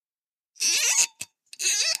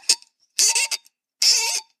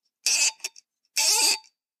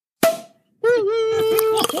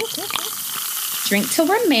Drink till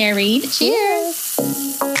we're married. Cheers.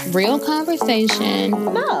 Real conversation.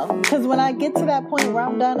 No, because when I get to that point where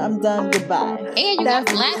I'm done. Goodbye. And you got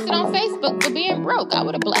blasted on Facebook for being broke. I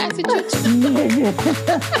would have blasted you too.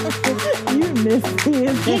 You missed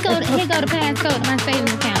it. Here go the passcode to my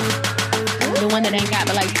savings account. The one that ain't got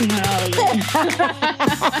but like $200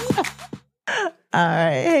 yet. All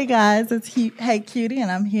right. Hey, guys. It's Hey Cutie,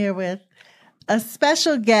 and I'm here with a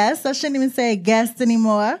special guest. I shouldn't even say guest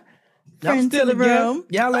anymore. I'm still to the room.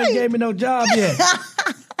 Y'all ain't gave me no job yet.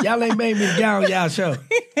 Y'all ain't made me get on y'all show.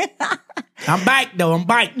 I'm back, though. I'm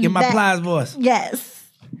back in my Plies voice. Yes.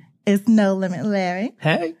 It's No Limit Larry.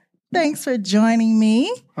 Hey. Thanks for joining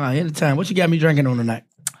me. Anytime. What you got me drinking on tonight?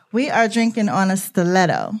 We are drinking on a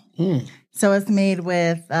stiletto. So it's made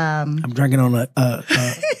with... I'm drinking on a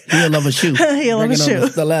heel of a shoe. Heel of a shoe. On a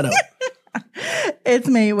stiletto. It's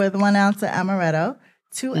made with 1 ounce of amaretto,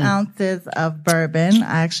 2 ounces of bourbon.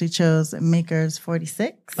 I actually chose Maker's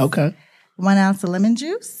 46. Okay. 1 ounce of lemon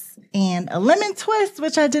juice and a lemon twist,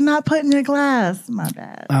 which I did not put in your glass. My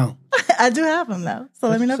bad. Oh. I do have them though. So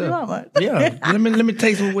let me know if you want one. Yeah. Let me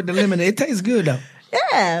taste one with the lemon. It tastes good though.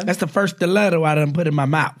 Yeah. That's the first stiletto I done put in my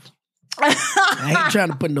mouth. I ain't trying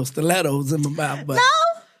to put no stilettos in my mouth, but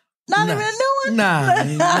Not even a new one?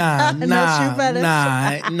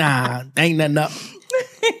 Nah. Ain't nothing up.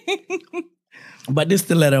 But this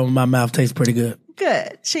stiletto in my mouth tastes pretty good.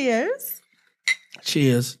 Good. Cheers.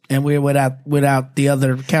 Cheers. And we're without the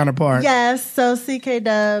other counterpart. Yes. So CK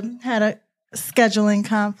Dub had a scheduling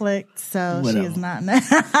conflict, so she is not in the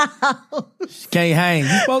house. She can't hang.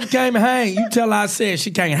 You supposed to came and hang. You tell her I said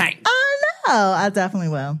she can't hang. I know. I definitely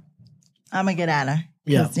will. I'm going to get at her.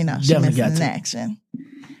 Yeah. She missing in action.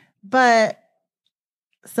 But,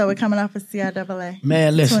 so we're coming off of CIAA.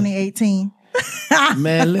 Man, listen. 2018.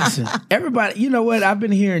 Man, listen. Everybody, you know what? I've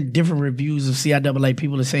been hearing different reviews of CIAA.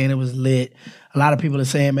 People are saying it was lit. A lot of people are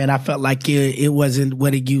saying, man, I felt like it wasn't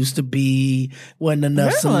what it used to be. Wasn't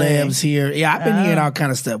enough celebs here. Yeah, I've been hearing all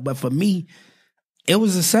kind of stuff. But for me, it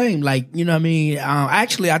was the same. Like, you know what I mean?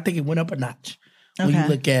 Actually, I think it went up a notch. When you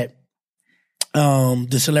look at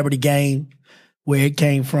the celebrity game, where it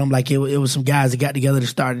came from, like it was some guys that got together that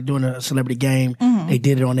started doing a celebrity game. They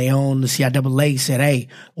did it on their own. The CIAA said, hey,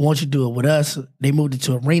 why don't you do it with us? They moved it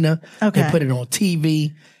to Arena. Okay. They put it on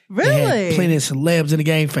TV. Really? They had plenty of celebs in the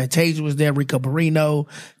game. Fantasia was there. Rico Barrino.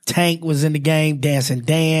 Tank was in the game. Dancing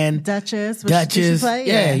Dan. Duchess. Did she play?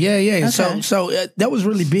 Yeah. Okay. So that was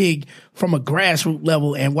really big from a grassroots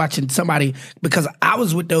level, and watching somebody, because I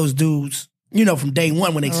was with those dudes, you know, from day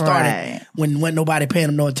one when they started, when nobody paying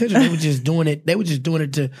them no attention. They were just doing it. They were just doing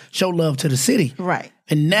it to show love to the city. Right.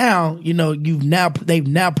 And now, you know, they've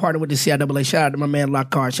now partnered with the CIAA. Shout out to my man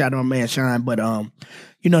Lockhart. Shout out to my man Shine. But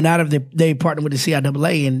you know, now that they partnered with the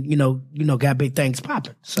CIAA and you know, got big things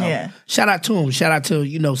popping. So shout out to them. Shout out to,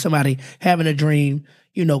 you know, somebody having a dream,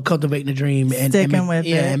 you know, cultivating a dream and sticking with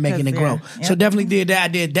it, and making it grow. Yep. So definitely did that. I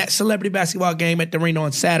did that celebrity basketball game at the arena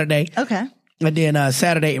on Saturday. Okay. And then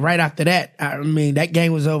Saturday, right after that, I mean, that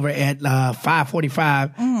game was over at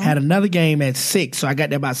 5:45. Had another game at 6, so I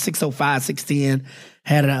got there about 6:05, 6:10.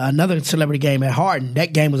 Had another celebrity game at Hardin.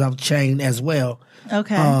 That game was off the chain as well.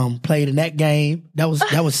 Okay. Played in that game. That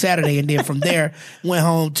was Saturday, and then from there went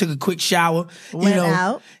home, took a quick shower.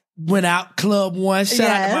 Went out, Club One. Shout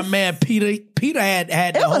out to my man Peter. Peter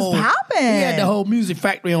had the whole popping. He had the whole music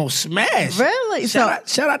factory on smash. Really?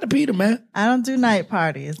 Shout out to Peter, man. I don't do night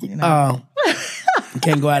parties, you know. You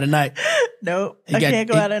can't go out at night. Nope. I can't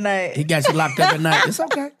go out at night. He got you locked up at night. It's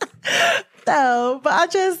okay. No,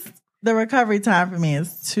 but the recovery time for me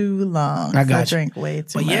is too long. I drink way too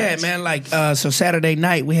much. But yeah, man, like, so Saturday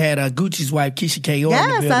night we had Gucci's wife, Keisha K. Orr.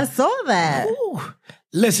 Yes, I saw that. Ooh.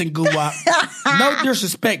 Listen, Guwap, no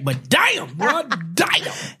disrespect, but damn, bro,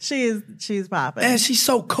 damn. She's popping. And she's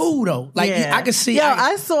so cool, though. Like, I can see.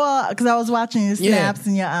 I saw, because I was watching your snaps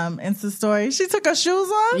and your Insta story. She took her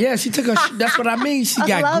shoes off? Yeah, she took her, that's what I mean. She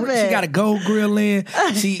got a gold grill in.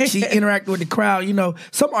 She interacted with the crowd. You know,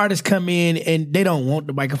 some artists come in and they don't want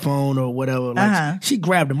the microphone or whatever. Like, she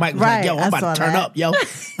grabbed the mic and was like, yo, I'm about to turn up, yo.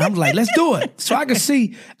 I was like, let's do it. So I can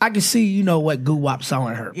see, you know, what Guwap saw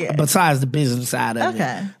in her, besides the business side of it.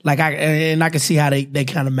 Like I can see how they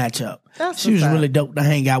kind of match up. She was really dope to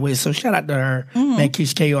hang out with. So shout out to her, man.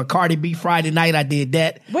 Keisha K. Or Cardi B Friday night. I did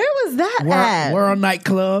that. Where was that at? World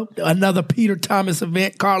Nightclub. Another Peter Thomas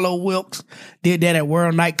event. Carlo Wilkes did that at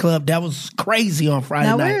World Nightclub. That was crazy on Friday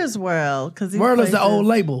night. Now where is World? Because World is the old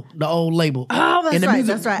label. The old label. Oh, that's right.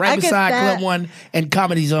 That's right. Right beside Club One and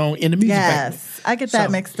Comedy Zone in the music factory. Yes, I get that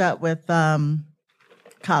mixed up with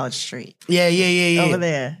College Street. Yeah. Over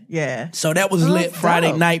there, yeah. So that was lit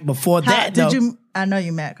Friday night. Before that, did you I know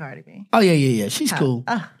you met Cardi B. Oh, yeah. She's cool.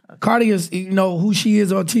 Okay. Cardi is, who she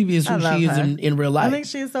is on TV is who she is in real life. I think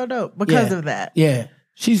she is so dope because of that. Yeah.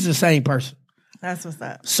 She's the same person. That's what's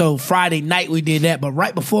up. So Friday night we did that, but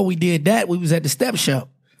right before we did that, we was at the Step Show.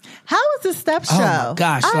 How was the Step Show? Oh my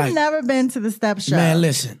gosh. I've never been to the Step Show. Man,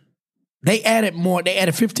 listen. They added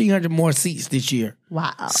 1,500 more seats this year.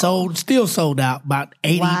 Wow. Still sold out. About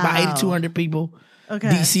 8,200 people. Okay.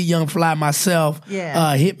 DC Young Fly, myself,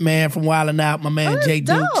 Hitman from Wildin' Out, my man Jay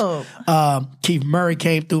Dukes. Keith Murray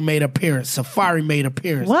came through, made an appearance. Safari made an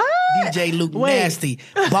appearance. What? DJ Luke Nasty,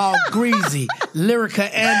 Ball Greasy, Lyrica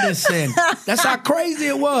Anderson. That's how crazy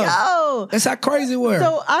it was. Yo. That's how crazy it was.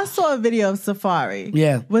 So I saw a video of Safari.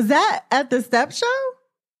 Yeah. Was that at the Step Show?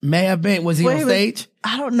 May have been. Was he on stage?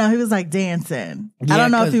 I don't know. He was like dancing. Yeah, I don't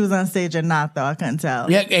know if he was on stage or not, though. I couldn't tell.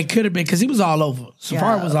 Yeah, it could have been because he was all over.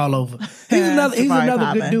 Safari was all over. He's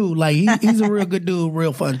another good dude. Like he's a real good dude,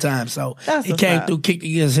 real fun time. So he came through, kicked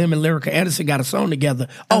against him and Lyrica Anderson got a song together.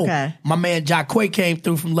 Oh, my man Jacquay came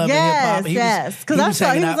through from Love and Hip Hop. Yes, because I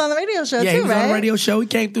saw he was on the radio show too, right? Yeah, he was on the radio show. He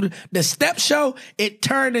came through the Step Show. It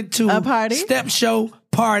turned into a party. Step Show.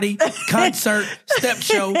 Party, concert, step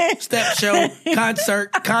show,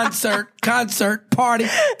 concert, party.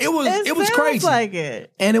 It was crazy. Like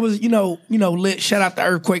it. And it was, lit. Shout out to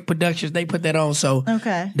Earthquake Productions. They put that on. So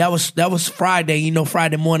that was Friday.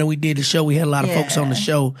 Friday morning we did the show. We had a lot of folks on the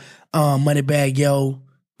show. Moneybag Yo,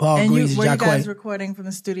 Paul Greasy, were you guys Jacquay. recording from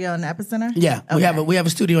the studio in the Epicenter? Yeah, we have a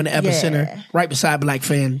studio in the Epicenter right beside Black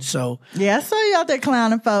Fan. So I saw you out there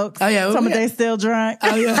clowning folks. Oh yeah, some of they still drunk.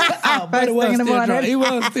 Oh yeah, but it was still drunk. He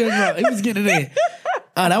was still drunk. He was getting it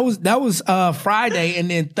in. That was Friday, and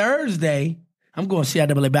then Thursday I'm going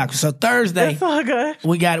CIAA backwards. So Thursday, that's all good.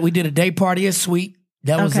 We did a day party at Sweet.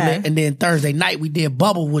 That was lit, and then Thursday night we did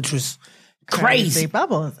Bubble, which was crazy.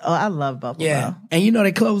 Bubble. Oh, I love Bubble. Yeah, and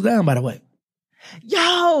they closed down, by the way.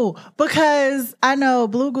 Yo, because I know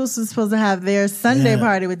Blue Goose was supposed to have their Sunday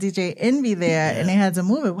party with DJ Envy there, and they had to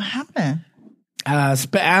move it. What happened? I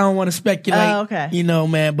don't want to speculate. Oh, okay.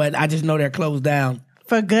 Man, but I just know they're closed down.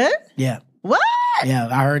 For good? Yeah. What? Yeah,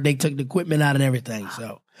 I heard they took the equipment out and everything,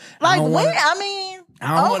 so. I don't want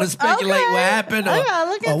to speculate what happened or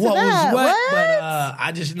what was what, but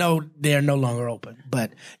I just know they're no longer open.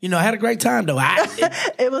 But I had a great time though.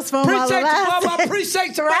 It was fun. I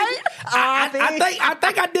appreciate you, right? I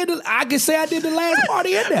think I did. I can say I did the last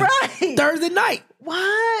party in there, right? Thursday night.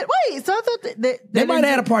 What? Wait, so I thought they might have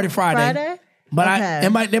had a party Friday. But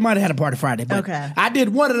they might have had a party Friday. But I did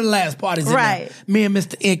one of the last parties in there. Me and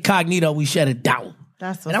Mr. Incognito, we shut it down.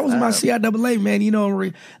 And that was my CIAA, man.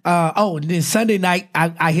 And then Sunday night,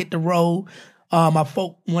 I hit the road. My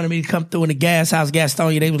folk wanted me to come through in the gas house,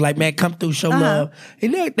 Gastonia. They was like, man, come through, show love.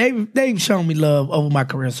 And they've shown me love over my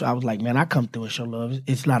career. So I was like, man, I come through and show love.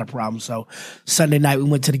 It's not a problem. So Sunday night, we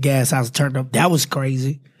went to the gas house, turned up. That was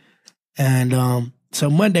crazy. And so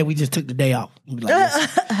Monday, we just took the day off. Like,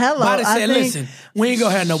 hello. Body said, listen, we ain't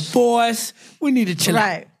going to have no boys. We need to chill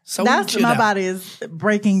out. So that's my body is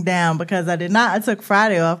breaking down because I took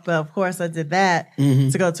Friday off, but of course I did that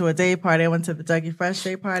to go to a day party. I went to the Dougie Fresh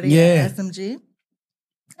Day party at SMG. It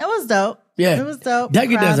was dope. Yeah. It was dope.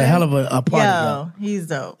 Dougie does a hell of a party. Yo, he's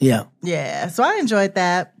dope. Yeah. Yeah. So I enjoyed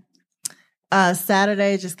that.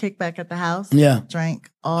 Saturday, just kicked back at the house. Yeah. Drank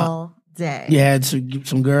all day. You had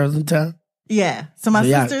some girls in town? Yeah. So my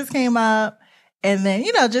sisters came up and then,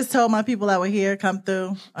 just told my people that were here, come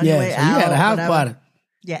through on your way out. You had a house party.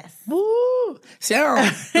 Yes. Woo. See,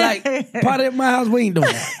 I don't party at my house. We ain't doing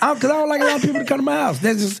that because I don't like a lot of people to come to my house.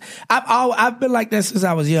 That's just I've been like that since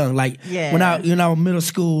I was young. Like when I middle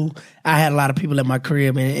school, I had a lot of people at my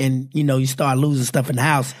crib, and you start losing stuff in the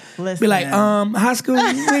house. Listen, be like, high school, we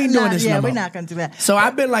ain't doing this. Yeah, no more. We're not gonna do that. So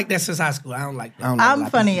I've been like that since high school. I don't like I'm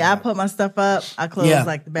funny. I put my stuff up. I close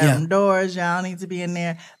the bedroom doors. Y'all need to be in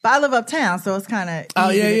there. But I live uptown, so it's kind of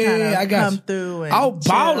I got come through. And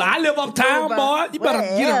baller! I live uptown, boy. You better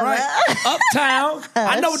get it right. Uptown.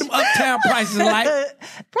 I know what them uptown prices are like.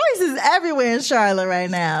 Prices everywhere in Charlotte right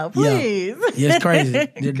now. Please. Yeah, it's crazy.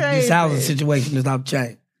 This housing situation is off the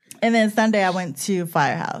chain. And then Sunday I went to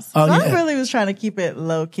Firehouse. I really was trying to keep it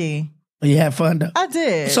low key. You had fun though? I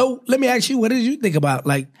did. So let me ask you, what did you think about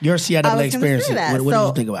your CIAA experience? What did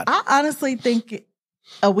you think about it? I honestly think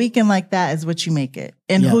a weekend like that is what you make it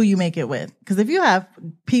and who you make it with. Because if you have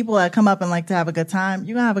people that come up and like to have a good time,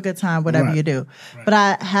 you're going to have a good time, whatever you do. Right. But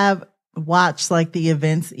I have watched the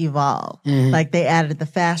events evolve. Like they added the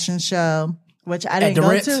fashion show, which I didn't go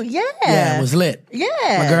Ritz? to. Yeah, it was lit. Yeah.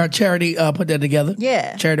 My girl Charity put that together.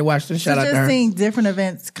 Yeah. Charity Washington, shout out to her. Just seeing different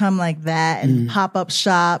events come like that and pop-up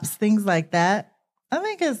shops, things like that. I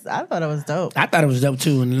thought it was dope. I thought it was dope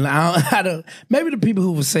too, and I don't. Maybe the people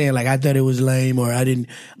who were saying like I thought it was lame, or I didn't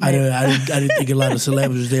think a lot of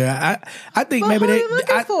celebrities there. I think maybe who are you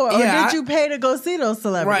looking for? Or did you pay to go see those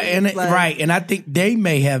celebrities? Right, and I think they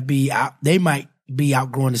might be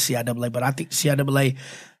outgrowing the CIAA, but I think the CIAA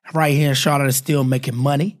right here in Charlotte is still making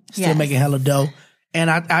money, still making hella dough. And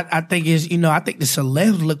I think I think the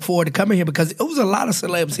celebs look forward to coming here because it was a lot of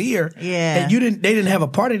celebs here. Yeah. That they didn't have a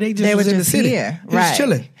party. They was in the city. Here. They was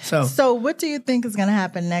chilling. So what do you think is going to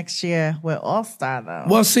happen next year with All-Star though?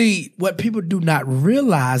 Well, see, what people do not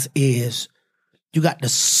realize is you got the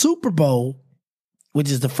Super Bowl, which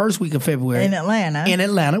is the first week of February. In Atlanta,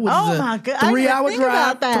 which is a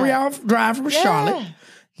 3-hour drive from Charlotte.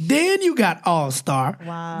 Then you got All-Star.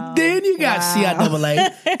 Wow. Then you got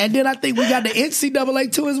CIAA. And then I think we got the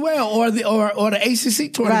NCAA too as well, or the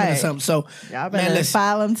ACC tournament or something. So, y'all better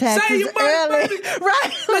file them taxes save your money, early. Baby.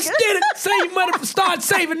 Right. Let's get it. Save your money. Start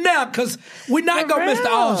saving now because we're not going to miss the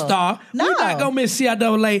All-Star. No. We're not going to miss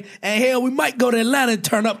CIAA. And hell, we might go to Atlanta and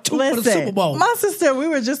turn up for the Super Bowl. My sister, we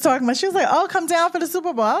were just talking about, she was like, oh, come down for the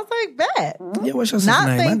Super Bowl. I was like, bet. Yeah, what's your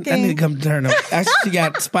sister's name? I need to come turn up. She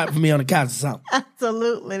got a spot for me on the couch or something.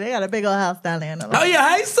 Absolutely. They got a big old house down there in Atlanta. Oh,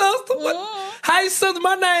 yeah. Hey, sister. Hey, sister.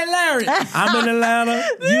 My name Larry. I'm in Atlanta.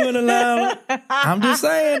 You in Atlanta. I'm just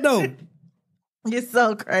saying, though. You're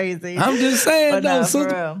so crazy. I'm just saying, though, sister.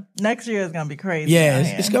 For real. Next year is going to be crazy. Yeah,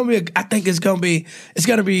 it's going to be, I think it's going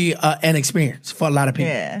to be an experience for a lot of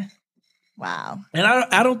people. Yeah. Wow. And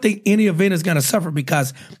I don't think any event is going to suffer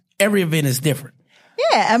because every event is different.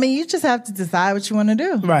 Yeah. I mean, you just have to decide what you want to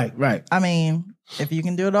do. Right. I mean, if you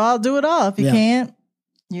can do it all, do it all. If you can't,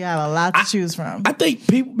 you have a lot to choose from. I think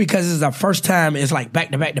people, because it's our first time, it's like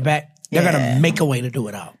back to back to back, they're going to make a way to do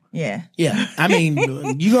it all. Yeah. Yeah. I mean,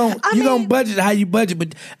 you gonna budget how you budget,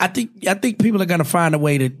 but I think people are going to find a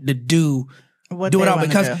way to do it all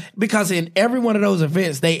because in every one of those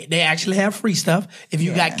events they actually have free stuff. If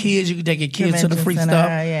you got kids, you can take your kids to the free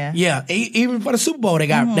stuff. Yeah. Even for the Super Bowl, they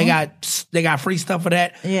got free stuff for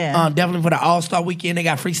that. Yeah. Definitely for the All-Star weekend, they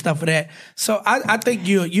got free stuff for that. So I think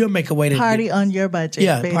you'll make a way to party on your budget.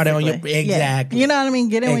 Yeah, basically. party on your exactly. Yeah. You know what I mean?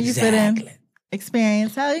 Get in when you fit in.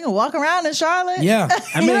 Experience. Hell, you can walk around in Charlotte. Yeah.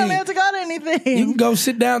 I mean, you don't have to go to anything. You can go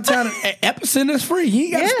sit downtown. Epicenter is free. You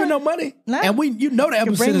ain't got to spend no money. No. And the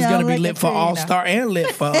Epicenter is going to be lit for All-Star and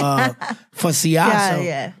lit for CI.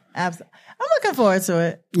 Yeah, absolutely. I'm looking forward to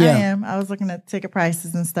it. Yeah. I am. I was looking at ticket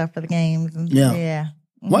prices and stuff for the games. And yeah.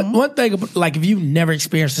 Mm-hmm. One thing, like if you've never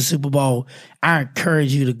experienced the Super Bowl, I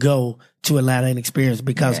encourage you to go to Atlanta and experience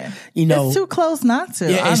because it's too close not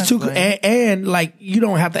to. Yeah, honestly. it's too and like you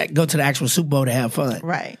don't have to go to the actual Super Bowl to have fun,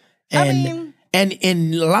 right? And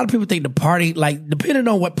a lot of people think the party, like depending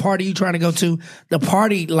on what party you're trying to go to, the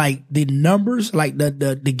party like the numbers, like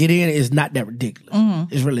the get in is not that ridiculous.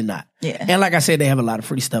 Mm-hmm. It's really not. Yeah, and like I said, they have a lot of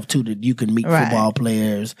free stuff too that you can meet football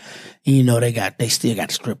players. They still got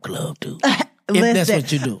the strip club too. If that's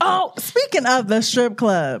what you do. Oh, speaking of the strip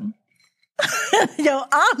club. Yo,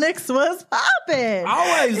 Onyx was popping.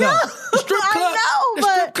 Always though. The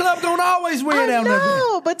strip club don't always win down there.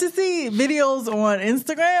 No, but to see videos on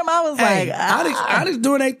Instagram, I was Onyx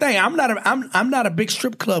doing their thing. I'm not a big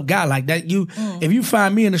strip club guy like that. If you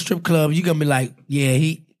find me in a strip club, you're gonna be like,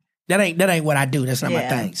 that ain't what I do. That's not my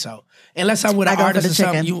thing. So unless I'm with an artist or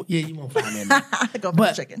something, you won't find me in there. I go for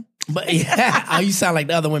the chicken. But you sound like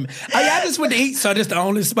the other women. I just went to eat, so this the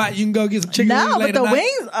only spot you can go get some chicken wings later but the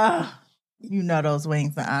night. Wings, you know those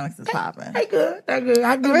wings that Onyx is popping. They good. I give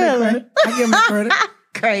them credit. I give them credit.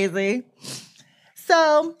 Crazy.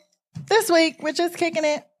 So this week we're just kicking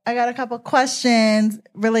it. I got a couple questions,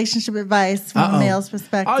 relationship advice from a male's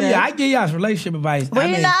perspective. Oh yeah, I give y'all some relationship advice. No.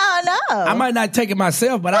 I might not take it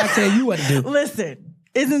myself, but I'll tell you what to do. Listen,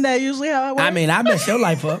 isn't that usually how it works? I mean, I mess your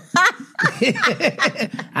life up.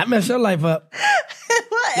 I mess your life up.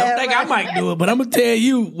 Don't think I might do it, but I'm gonna tell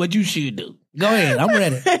you what you should do. Go ahead, I'm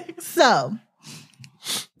ready. So,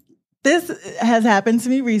 this has happened to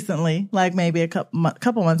me recently, like maybe a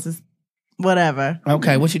couple months, whatever.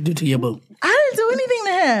 Okay, what you do to your boo? I didn't do anything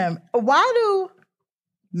to him. Why do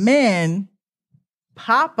men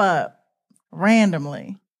pop up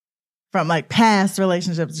randomly from like past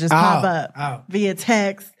relationships? Just pop up via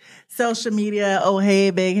text, social media. Oh, hey,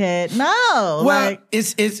 big head. No, well,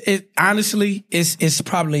 it's honestly, it's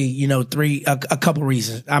probably a couple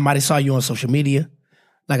reasons. I might have saw you on social media.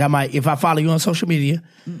 Like if I follow you on social media,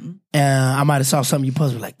 I might have saw something you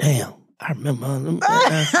posted like, damn, I remember.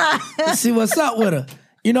 Let's see what's up with her.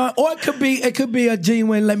 You know, or it could be a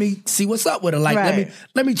genuine, let me see what's up with her. Like,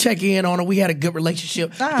 let me check in on her. We had a good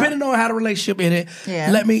relationship. Depending on how the relationship in it,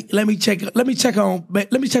 let me check on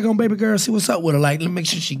baby girl, see what's up with her. Like, let me make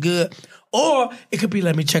sure she good. Or it could be,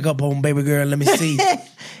 let me check up on baby girl, let me see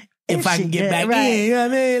if I can get back in. You know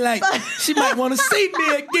what I mean? Like, she might want to see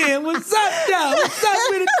me again. What's up, though? What's up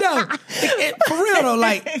with it, though? For real, though,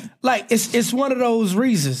 like it's one of those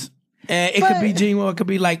reasons. And it could be genuine, or it could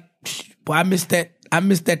be like, boy, I missed that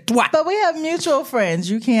twat. But we have mutual friends.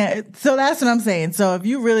 You can't. So that's what I'm saying. So if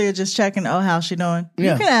you really are just checking, how's she doing?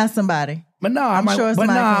 You can ask somebody. But no, I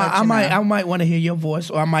might want to hear your voice,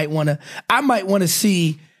 or I might want to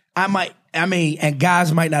see. And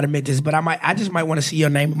guys might not admit this, but I just might want to see your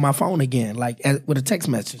name on my phone again, like with a text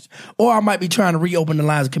message. Or I might be trying to reopen the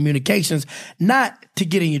lines of communications, not to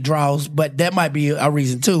get in your drawers, but that might be a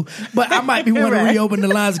reason too. But I might be wanting to reopen the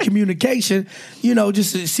lines of communication,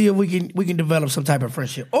 just to see if we can develop some type of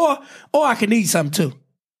friendship. Or I can need something too.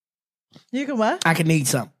 You can what? I can need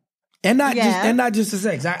something. And not just the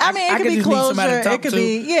sex. I mean, it could be just closure. Need somebody to talk it could to.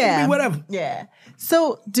 be, It could be whatever. Yeah.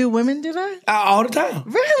 So, do women do that? All the time.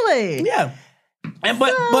 Really? Yeah. And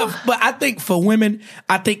but I think for women,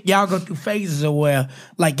 I think y'all go through phases of where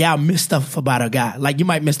like y'all miss stuff about a guy. Like you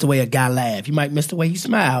might miss the way a guy laughed. You might miss the way he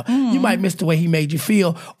smiled. You might miss the way he made you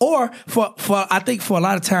feel. Or I think for a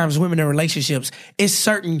lot of times women in relationships, it's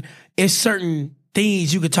certain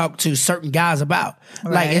things you could talk to certain guys about.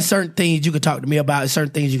 Right. Like, it's certain things you could talk to me about. It's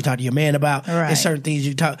certain things you could talk to your man about. Right. It's certain things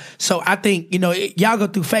you talk. So I think, y'all go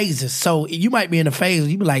through phases. So you might be in a phase,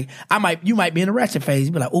 you be like, you might be in a ratchet phase.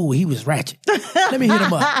 You be like, oh, he was ratchet. Let me hit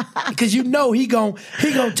him up. Because he gonna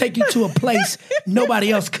take you to a place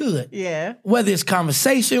nobody else could. Yeah. Whether it's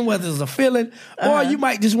conversation, whether it's a feeling, or you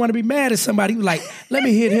might just want to be mad at somebody. You like, let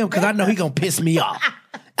me hit him because I know he gonna piss me off.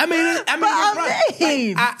 I mean,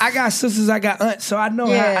 I got sisters, I got aunts, so I know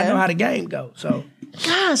how the game goes. So,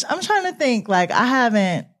 gosh, I'm trying to think. Like,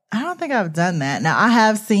 I don't think I've done that. Now, I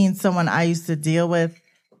have seen someone I used to deal with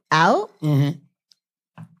out, and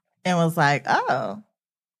was like, oh.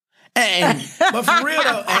 But for real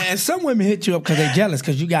though, and some women hit you up because they're jealous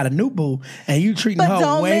because you got a new boo and you treating her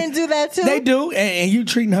don't men do that too? They do, and you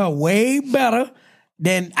treating her way better.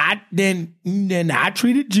 Then I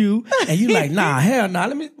treated you, and you like, nah, hell nah.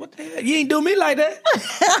 What the hell? You ain't do me like that.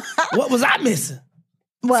 What was I missing?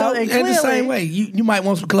 Well, so in the same way, you might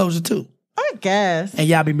want some closure too. I guess. And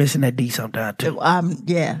y'all be missing that D sometime too.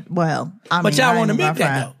 Yeah. Well, but y'all want to meet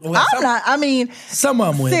that though. Well, I'm not. I mean, some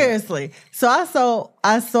of them will. Seriously. So I saw.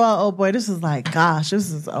 Oh boy, this was like, gosh, this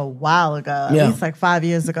is a while ago. At least like 5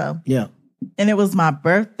 years ago. Yeah. And it was my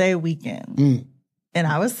birthday weekend, and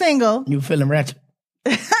I was single. You feeling ratchet?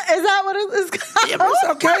 Is that what it is called? Yeah, but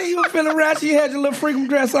it's okay. You were feeling ratchet. You had your little freakum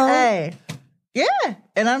dress on. Hey, yeah.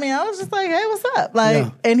 And I mean, I was just like, hey, what's up?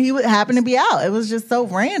 Like, and he would happen to be out. It was just so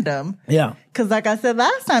random. Yeah. Because like I said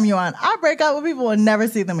last time you were on, I break up with people and never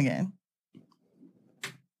see them again.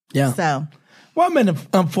 Yeah. So. Well, I'm in an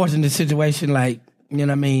unfortunate situation, like, you know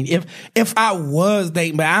what I mean? If I was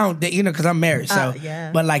dating, but I don't date, because I'm married. So,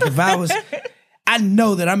 but like if I was... I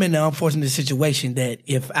know that I'm in an unfortunate situation that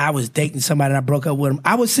if I was dating somebody and I broke up with him,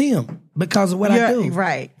 I would see him because of what I do.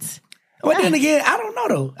 Right. But then again, I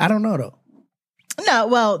don't know though. No,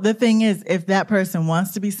 well, the thing is, if that person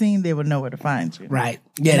wants to be seen, they would know where to find you. Right.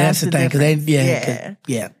 Yeah, that's the thing.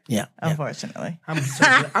 Yeah. Unfortunately.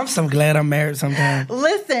 I'm so glad I'm married sometimes.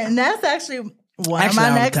 Listen, that's actually one of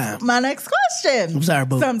my next question. I'm sorry,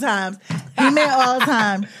 boo. Sometimes. He meant all the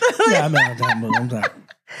time. Yeah, I meant all the time, boo. I'm sorry.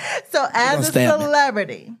 So as a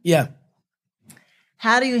celebrity,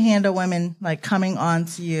 how do you handle women like coming on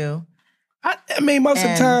to you? I mean, most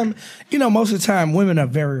of the time, women are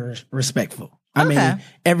very respectful. I mean,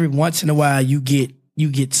 every once in a while you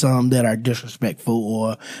get some that are disrespectful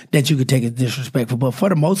or that you could take as disrespectful. But for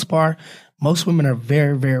the most part, most women are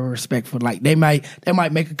very, very respectful. Like they might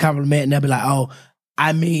make a compliment and they'll be like, oh,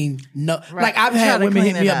 I mean, no. Right. Like I've had women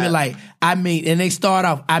hit me up and be like, and they start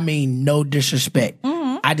off, I mean, no disrespect.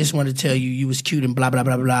 I just want to tell you was cute and blah, blah,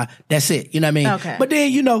 blah, blah. That's it. You know what I mean? Okay. But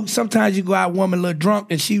then, sometimes you go out, woman a little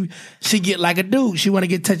drunk and she get like a dude. She want to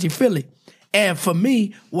get touchy-feely. And for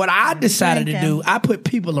me, what I decided to do, I put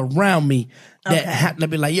people around me that have to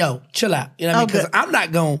be like, yo, chill out. You know what I mean? Because I'm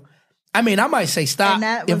not going, I might say stop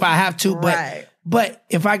if I have to, but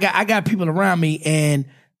if I got people around me and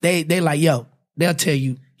they like, yo, they'll tell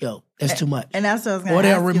you, yo, that's too much. And that's what I was going to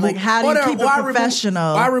ask you. Like, how do you keep it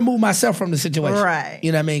professional? I remove myself from the situation. Right.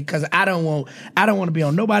 You know what I mean? Because I don't want to be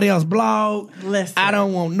on nobody else's blog. Listen. I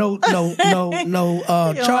don't want no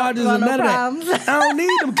charges or none of that. I don't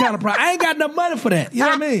need them kind of problems. I ain't got no money for that. You know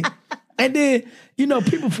what I mean? And then, you know,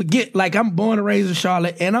 people forget, like, I'm born and raised in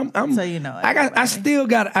Charlotte, and I'm So you know I still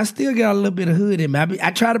got a little bit of hood in me.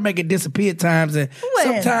 I try to make it disappear at times, and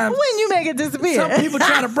sometimes when you make it disappear, some people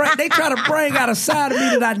try to bring out a side of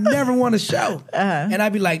me that I never want to show, and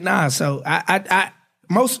I'd be like, nah. So I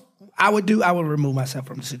would remove myself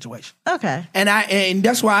from the situation. Okay. And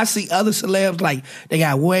that's why I see other celebs, like, they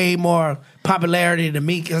got way more popularity than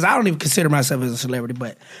me, because I don't even consider myself as a celebrity,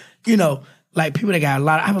 but, you know, like, people that got a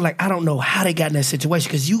lot of, I was like, I don't know how they got in that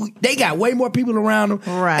situation, because they got way more people around them.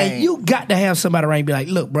 Right. And you got to have somebody around and be like,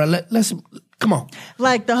 look, bro, let's come on.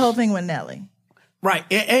 Like the whole thing with Nelly. Right.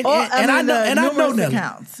 And I know Nelly.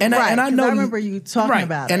 Accounts. And I know, I remember you talking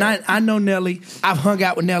about it. And I know Nelly. I've hung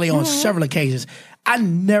out with Nelly on several occasions. I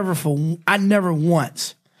never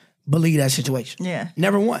once believed that situation. Yeah.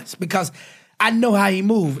 Never once, because I know how he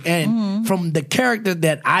moved, and from the character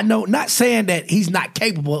that I know, not saying that he's not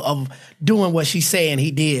capable of doing what she's saying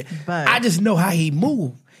he did, but I just know how he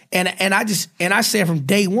moved, and I said from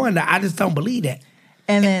day one that I just don't believe that.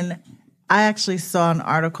 And then I actually saw an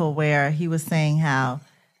article where he was saying how,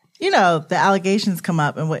 you know, the allegations come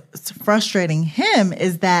up, and what's frustrating him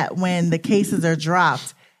is that when the cases are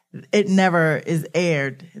dropped, it never is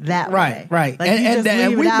aired that way. Right. Like,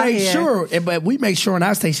 and we make sure in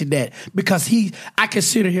our station that, because I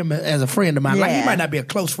consider him as a friend of mine. Yeah. Like, he might not be a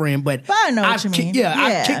close friend, but I know what you mean.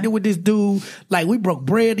 I kicked it with this dude. Like, we broke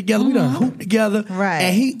bread together. We done hooped together. Right.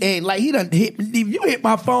 And he done hit me. If you hit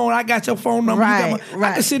my phone, I got your phone number. Right.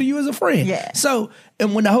 I consider you as a friend. Yeah. So,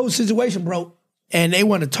 and when the whole situation broke and they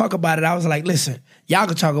wanted to talk about it, I was like, listen, y'all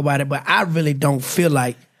can talk about it, but I really don't feel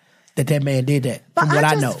like that man did that, from what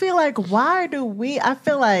I know. I just feel like, I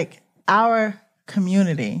feel like our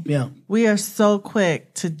community, we are so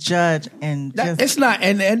quick to judge and just... It's not,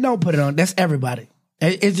 and don't put it on, that's everybody.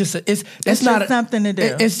 It's just something to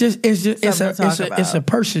do. It's a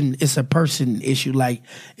person issue. Like,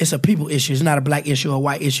 it's a people issue. It's not a black issue or a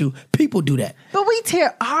white issue. People do that. But we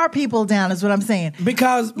tear our people down, is what I'm saying.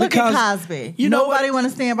 Because look at Cosby. Nobody want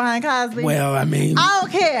to stand behind Cosby. Well, I mean, I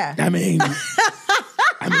don't care.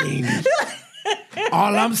 I mean,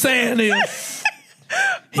 all I'm saying is,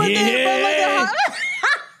 but look at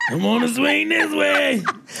I'm on the swing this way.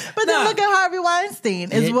 But then look at Harvey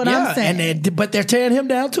Weinstein, is what I'm saying. But they're tearing him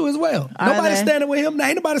down too as well. Nobody's standing with him.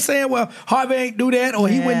 Ain't nobody saying, well, Harvey ain't do that or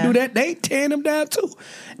he wouldn't do that. They ain't tearing him down too.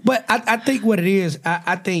 But I think what it is,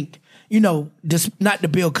 I think, you know, just not the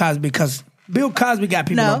Bill Cosby, because Bill Cosby got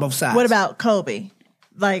people on both sides. What about Kobe?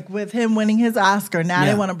 Like, with him winning his Oscar, now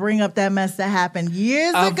they want to bring up that mess that happened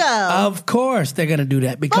years ago. Of course they're going to do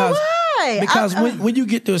that. Because, why? Because when you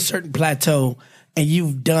get to a certain plateau and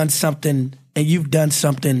you've done something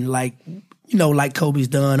like, you know, like Kobe's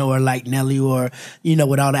done, or like Nelly, or, you know,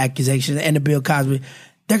 with all the accusations and the Bill Cosby,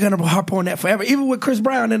 they're going to harp on that forever. Even with Chris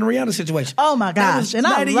Brown and the Rihanna situation. Oh my gosh. And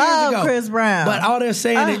I love Chris Brown. But all they're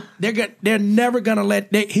saying is they're never going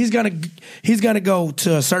to he's going to go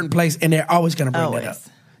to a certain place, and they're always going to bring that up.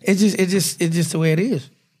 It's just the way it is.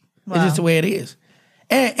 Wow. It's just the way it is.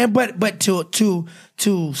 But to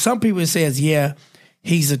some people it says, yeah,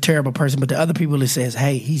 he's a terrible person, but to other people it says,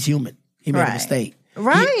 hey, he's human. He made a mistake.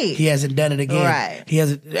 Right. He hasn't done it again. Right. He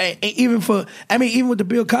hasn't, even with the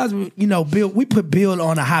Bill Cosby, you know, we put Bill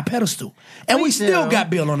on a high pedestal. And we still got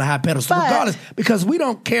Bill on a high pedestal, regardless, because we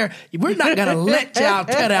don't care. We're not going to let y'all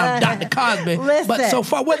tear down Dr. Cosby. Listen, but so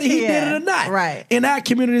far, whether he did it or not. Right. In our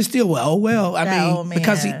community, it's still,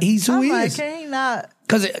 because he's who he is. Can he not?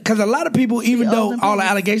 Because a lot of people, even though all the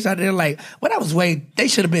allegations out there, like, well, that was they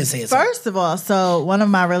should have been saying something. First of all, so one of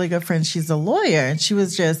my really good friends, she's a lawyer, and she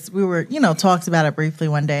was we were, talked about it briefly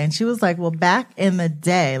one day, and she was like, well, back in the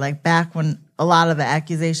day, like back when a lot of the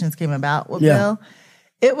accusations came about with Bill,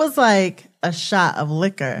 it was like a shot of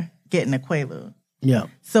liquor getting a Quaalude. Yeah.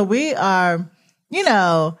 So we are,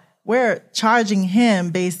 we're charging him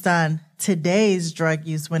based on today's drug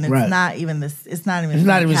use when it's not even this. It's not even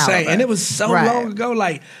saying. And it was so long ago.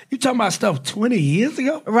 Like, you talking about stuff 20 years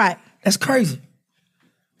ago? Right. That's crazy.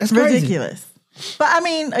 That's ridiculous. But I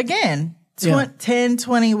mean, again, 10,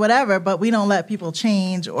 20, whatever. But we don't let people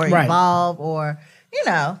change or evolve or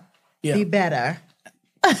be better.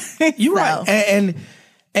 You're right. And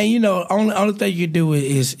only thing you do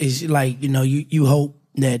is like you hope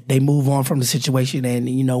that they move on from the situation, and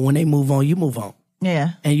when they move on, you move on.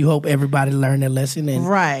 Yeah. And you hope everybody learn their lesson.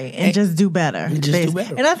 And just do better.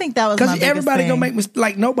 And I think that was my biggest thing. Because everybody going to make mistakes.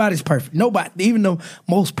 Like, nobody's perfect. Nobody, even the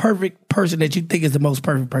most perfect person that you think is the most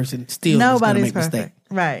perfect person, still nobody's going to make mistakes.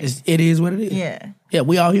 Right. It is what it is. Yeah. Yeah,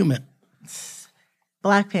 we all human.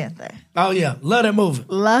 Black Panther. Oh yeah, love that movie.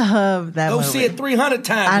 Love that movie. Go see it 300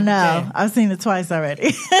 times. I know. I've seen it twice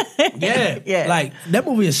already. Yeah. Like, that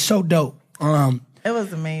movie is so dope. It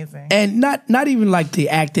was amazing. And not even like the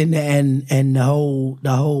acting and the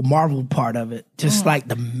whole Marvel part of it. Just like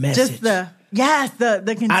the message. Just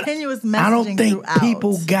the continuous messaging I don't think throughout.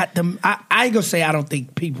 people got them. I ain't gonna say I don't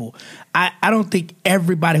think people. I don't think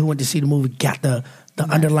everybody who went to see the movie got the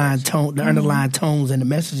underlying tone, the underlying tones and the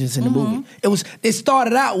messages in the movie. It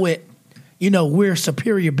started out with, we're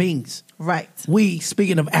superior beings. Right. We,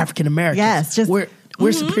 speaking of African Americans,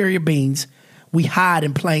 we're superior beings. We hide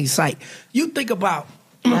in plain sight. You think about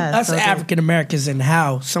us African Americans and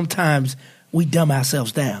how sometimes we dumb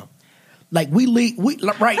ourselves down. Like we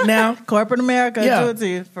right now, corporate America do it to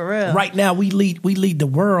you for real. Right now, we lead the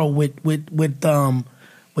world with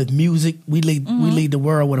music. We lead the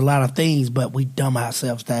world with a lot of things, but we dumb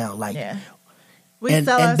ourselves down. Like we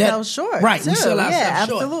sell ourselves short. Right, too. we sell ourselves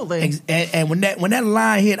short. Absolutely. And when that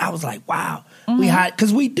line hit, I was like, wow. We hide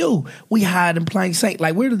because we hide in plain sight.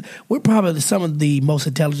 Like we're probably some of the most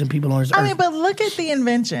intelligent people on this earth. I mean, but look at the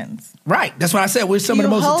inventions. Right, that's what I said. We're some of the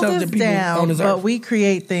most intelligent people on this earth. But we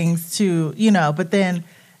create things to But then,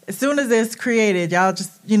 as soon as it's created, y'all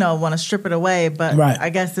just want to strip it away. But I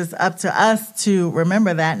guess it's up to us to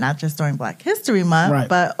remember that, not just during Black History Month,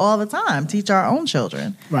 but all the time. Teach our own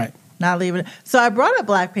children. Right. Not leave it. So I brought up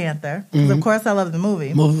Black Panther because, of course, I love the movie.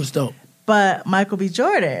 The movie was dope. But Michael B.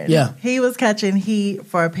 Jordan, he was catching heat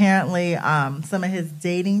for apparently some of his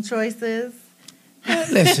dating choices.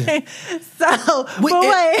 Listen. So,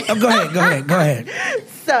 wait. Go ahead.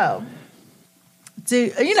 So,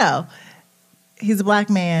 he's a black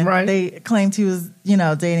man. Right. They claimed he was,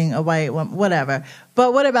 dating a white woman, whatever.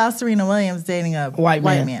 But what about Serena Williams dating a white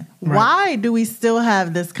man? Right. Why do we still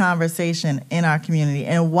have this conversation in our community?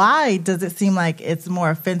 And why does it seem like it's more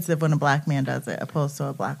offensive when a black man does it opposed to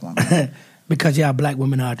a black woman? Because y'all black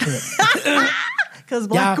women are a trip. Because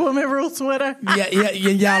black women rule Twitter.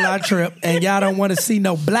 Y'all are a trip, and y'all don't want to see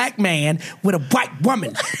no black man with a white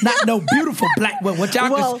woman, not no beautiful black woman.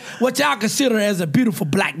 What y'all consider as a beautiful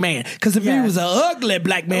black man? Because if he was an ugly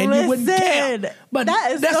black man, you wouldn't care. But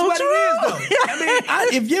that's so what true. It is, though. I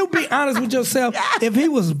mean, if you be honest with yourself, if he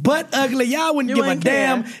was butt ugly, y'all wouldn't give a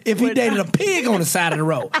damn if he dated a pig on the side of the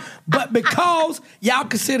road. But because y'all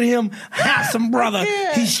consider him handsome brother,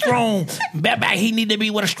 he's strong, he need to be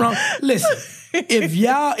with a strong. Listen.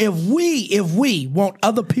 If we want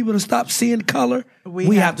other people to stop seeing color,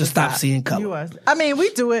 we have to stop seeing color. We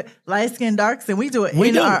do it light skin, dark skin. We do it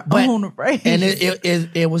in our own race. And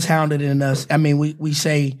it was hounded in us. I mean, we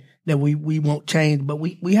say that we won't change, but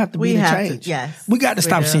we have to be the change. Yes, we got to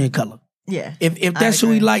stop seeing color. Yeah. If that's who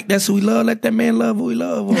we like, that's who we love. Let that man love who we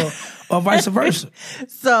love, or vice versa.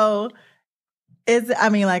 So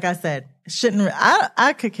like I said,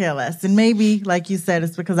 I could care less. And maybe, like you said,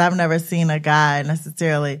 it's because I've never seen a guy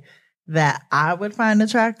necessarily that I would find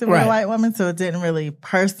attractive with a white woman, so it didn't really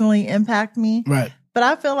personally impact me. Right. But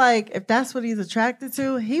I feel like if that's what he's attracted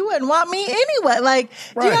to, he wouldn't want me anyway. Like,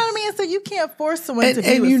 do you know what I mean? So you can't force someone to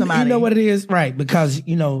be with somebody. You know what it is? Right. Because,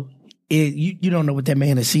 you don't know what that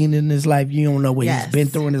man has seen in his life. You don't know what he's been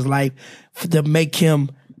through in his life to make him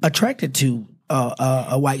attracted to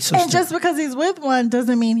a white sister. And just because he's with one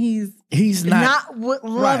doesn't mean he's not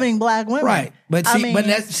loving black women. Right. But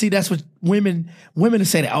that's what women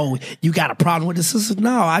say that, oh, you got a problem with the sisters.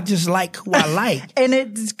 No, I just like who I like. And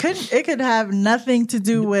it could have nothing to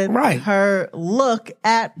do with her look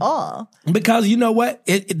at all. Because you know what?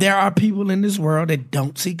 There are people in this world that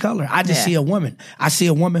don't see color. I just see a woman. I see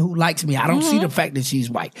a woman who likes me. I don't see the fact that she's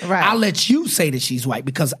white. Right. I'll let you say that she's white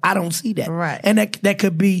because I don't see that. Right. And that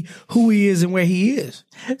could be who he is and where he is.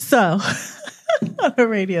 So on the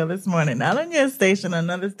radio this morning, not on your station,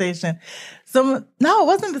 another station. No, it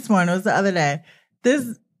wasn't this morning. It was the other day.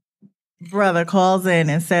 This brother calls in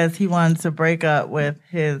and says he wanted to break up with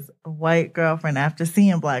his white girlfriend after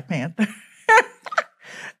seeing Black Panther.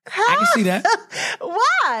 I can see that.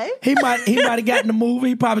 Why? He might have gotten the movie.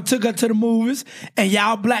 He probably took her to the movies, and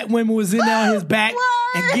y'all black women was in there on his back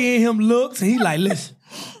and giving him looks. And he like, listen,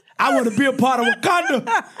 I want to be a part of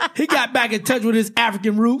Wakanda. He got back in touch with his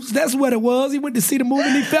African roots. That's what it was. He went to see the movie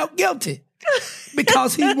and he felt guilty.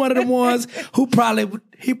 Because he's one of the ones who probably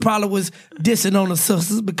was dissing on the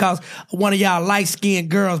sisters because one of y'all light-skinned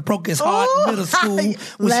girls broke his heart in middle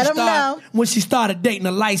school when she started dating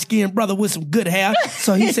a light-skinned brother with some good hair.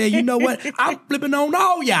 So he said, you know what? I'm flipping on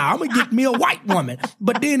all y'all. I'm going to get me a white woman.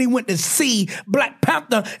 But then he went to see Black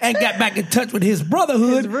Panther and got back in touch with his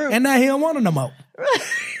brotherhood, and now he don't want her no more.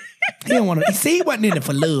 He didn't want to. See, he wasn't in it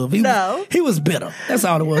for love. He was bitter. That's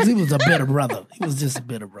all it was. He was a bitter brother. He was just a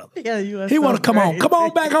bitter brother. Yeah, he want to come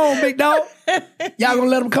on back home, big dog. Y'all gonna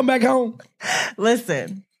let him come back home?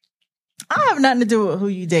 Listen, I have nothing to do with who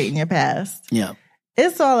you date in your past. Yeah,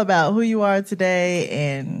 it's all about who you are today,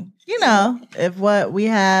 and if what we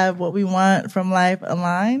have, what we want from life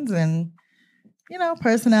aligns, and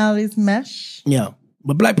personalities mesh. Yeah,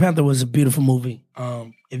 but Black Panther was a beautiful movie.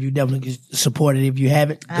 If you definitely support it, if you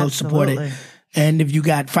haven't, go support it. And if you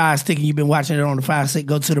got Fire Stick and you've been watching it on the Fire Stick,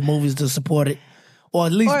 go to the movies to support it, or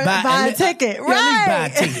at least buy a ticket. Right? At least buy a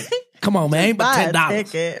ticket. Come on, man, ain't but $10.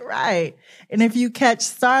 Ticket, right? And if you catch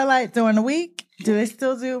Starlight during the week, do they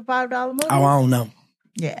still do $5 movies? Oh, I don't know.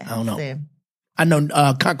 Yeah, I don't know. Same. I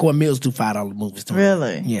know Concord Mills do $5 movies.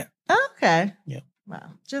 Really? Yeah. Okay. Yeah.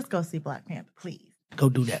 Well, just go see Black Panther, please. Go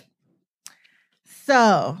do that.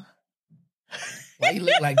 So. Why you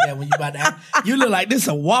look like that when you about to? You look like this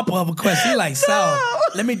a whopper of a question. You like, so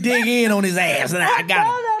let me dig in on his ass. And I got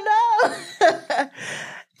No.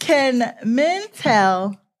 Can men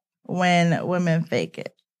tell when women fake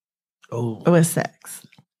it? Oh, with sex?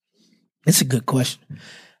 It's a good question.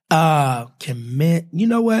 Can men? You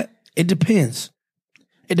know what? It depends.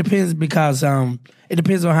 It depends because it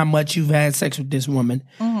depends on how much you've had sex with this woman.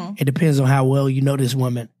 Mm-hmm. It depends on how well you know this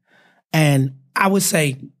woman, and I would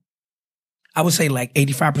say like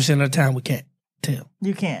 85% of the time we can't tell.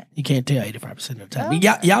 You can't. You can't tell 85% of the time.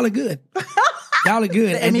 Okay. Y'all are good. Y'all are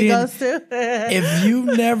good. And then goes too.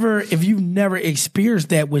 if you've never experienced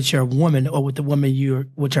that with your woman or with the woman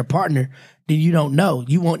with your partner, then you don't know.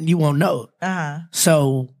 You won't know. Uh-huh.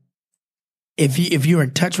 So if you're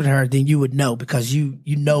in touch with her, then you would know because you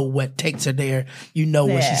know what takes her there. You know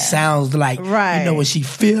what she sounds like. Right. You know what she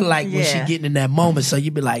feel like when she getting in that moment. So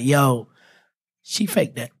you be like, yo, she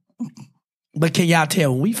faked that. But can y'all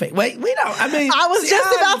tell when we fake? Wait, we don't. I mean, I was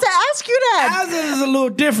just about to ask you that. Ours is a little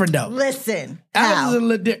different, though. Listen, ours is a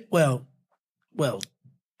little different. Well.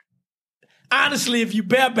 Honestly, if you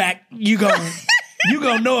bareback, you gonna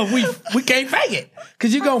know if we can't fake it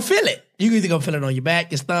because you gonna feel it. You either gonna feel it on your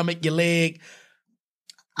back, your stomach, your leg.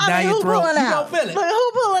 I mean, who pulling out? You gonna feel it. But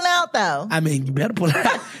who pulling out though? I mean, you better pull it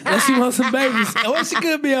out. Unless she wants some babies. Or she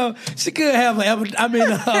could have a pill.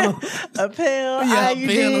 Yeah, a IUD. Pill or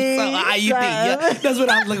something. IUD. Yeah, that's what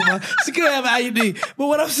I was looking for. She could have an IUD. But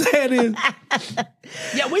what I'm saying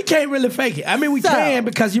is, we can't really fake it. I mean, we can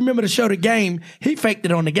because you remember the show The Game. He faked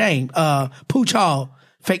it on The Game. Pooch Hall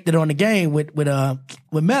faked it on The Game with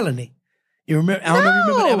Melanie. You remember? I don't know if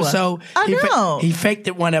you remember the episode. I don't. He faked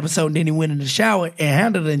it one episode, and then he went in the shower and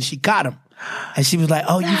handled it, and she caught him. And she was like,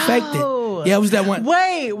 "Oh, you faked it." Yeah, it was that one.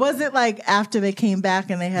 Wait, was it like after they came back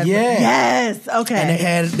and they had? Yeah. Yes. Okay.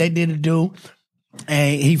 And they did a do,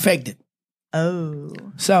 and he faked it. Oh.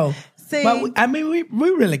 So, see, but we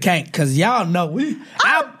really can't because y'all know we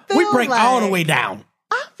break all the way down.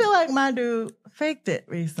 I feel like my dude faked it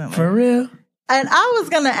recently. For real. And I was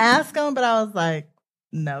gonna ask him, but I was like,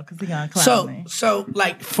 no, because he gonna clown me. So,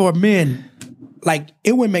 like for men, like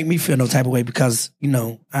it wouldn't make me feel no type of way because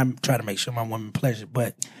I'm trying to make sure my woman pleasure.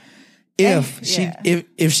 But if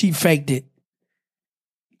she faked it,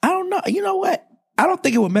 I don't know. You know what? I don't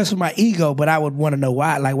think it would mess with my ego, but I would want to know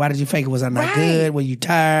why. Like, why did you fake it? Was I not good? Were you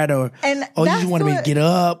tired, or you just wanted me to get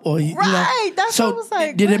up, or you know? That's what I was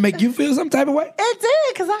like. Did it make you feel some type of way? It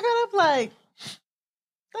did because I got up like.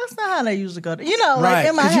 That's not how they usually go. Like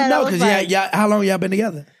in my head, because how long y'all been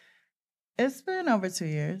together? It's been over 2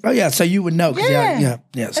 years. Oh yeah, so you would know. Yeah.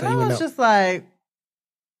 So and you would I was just like,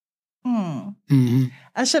 Mm-hmm.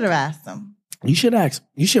 I should have asked him. You should ask.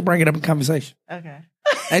 You should bring it up in conversation. Okay.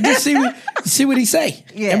 And just see what he say.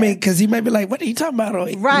 Yeah. I mean, because he may be like, "What are you talking about?" Or,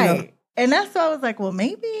 right. And that's why I was like, well,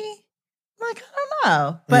 maybe. Like, I don't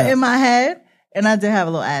know. But in my head, and I did have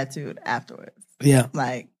a little attitude afterwards. Yeah.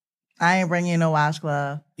 Like, I ain't bringing you no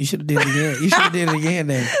washcloth. You should have did it again. You should have did it again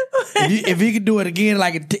then. If he could do it again,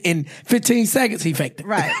 like in 15 seconds, he faked it.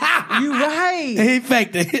 Right. You right. He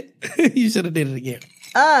faked it. You should have did it again.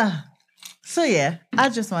 So yeah, I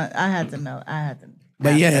had to know.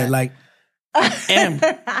 But yeah, like, and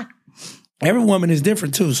every woman is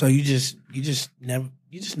different too. So you just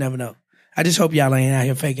never know. I just hope y'all ain't out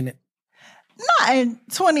here faking it. Not in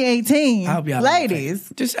 2018. I hope y'all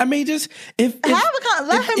ladies. Let him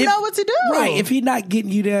know what to do. Right. If he's not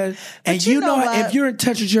getting you there, and you know if you're in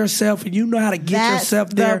touch with yourself and you know how to get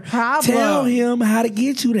yourself there, tell him how to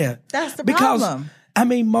get you there. That's the problem. I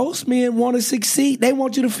mean, most men want to succeed. They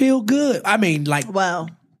want you to feel good. I mean, like, well,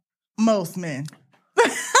 most men.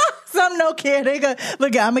 So some no care. They go,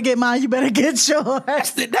 look, I'm gonna get mine. You better get yours.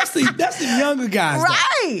 That's the younger guys,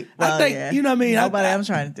 right? Well, I think you know what I mean. Nobody, I'm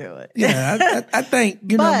trying to do it. Yeah, I think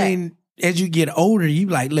you know what I mean. As you get older, you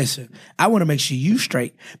like, listen, I want to make sure you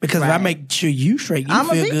straight because if I make sure you straight, you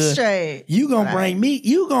feel good. Straight. You gonna bring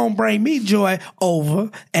me joy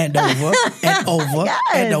over and over and over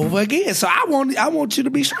and over again. So I want you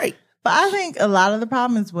to be straight. But I think a lot of the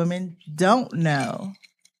problem is women don't know.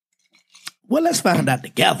 Well, let's find out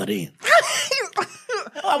together then.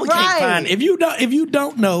 We can't find it. If you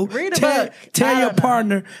don't know, read a book. Tell your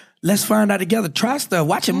partner. Let's find out together. Try stuff.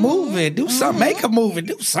 Watch a movie. Do something. Make a movie.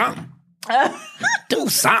 Do something. Do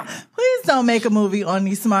something. Please don't make a movie on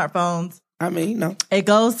these smartphones. I mean, no. It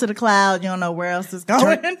goes to the cloud. You don't know where else it's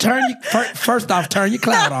going. First off, turn your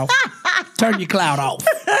cloud off. Turn your cloud off.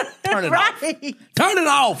 Turn it off. Turn it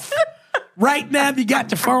off. Right now, if you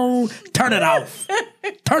got your phone, turn it off.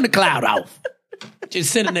 Turn the cloud off.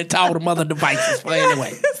 Just sitting there to all the mother devices. But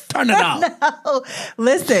anyway, turn it off. No.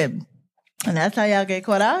 Listen, and that's how y'all get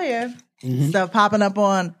caught out here. Stuff popping up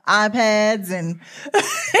on iPads and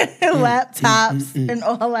laptops and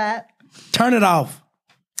all that. Turn it off.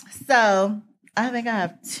 So I think I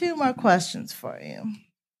have 2 more questions for you.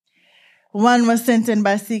 One was sent in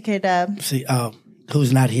by CK Dub. See,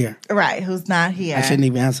 who's not here? Right, who's not here. I shouldn't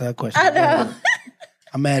even answer her question. I know.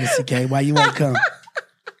 I'm mad at CK. Why you won't come?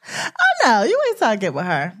 I know. You wait till I get with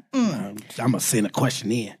her. I'm going to send a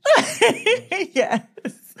question in. Yes.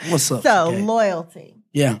 What's up, So, CK? loyalty.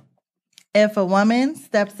 Yeah. If a woman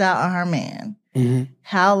steps out on her man,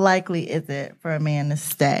 how likely is it for a man to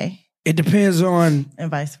stay? It depends on... And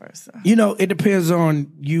vice versa. You know, it depends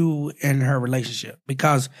on you and her relationship.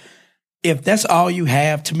 Because if that's all you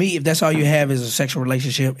have, to me, if that's all you have is a sexual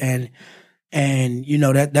relationship and you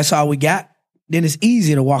know, that's all we got, then it's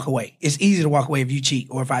easy to walk away. It's easy to walk away if you cheat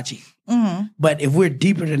or if I cheat. But if we're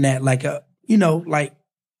deeper than that, like, you know, like,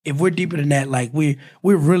 if we're deeper than that, like we're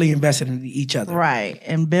really invested in each other. Right.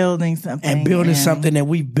 And building something. Something that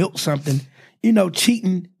we built something. You know,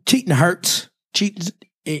 cheating hurts. Cheating,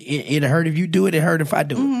 it hurt if you do it. It hurt if I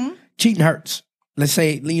do it. Cheating hurts. Let's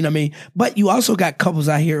say, you know what I mean? But you also got couples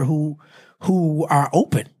out here who are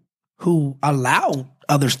open, who allow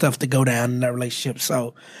other stuff to go down in that relationship.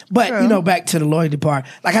 So, but you know, back to the loyalty part,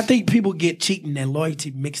 like I think people get cheating and loyalty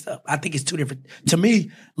mixed up. I think it's 2 different. To me,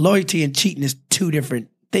 loyalty and cheating is 2 different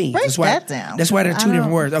things. Break that down. That's why they're 2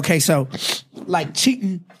 different words. Okay, so like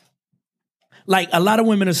cheating, like a lot of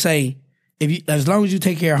women will say, as long as you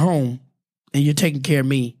take care of home and you're taking care of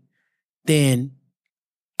me, then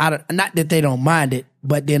not that they don't mind it,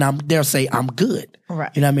 but then they'll say I'm good.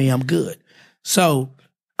 Right. You know what I mean? I'm good. So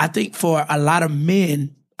I think for a lot of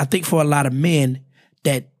men, that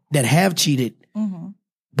have cheated,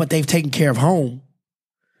 but they've taken care of home,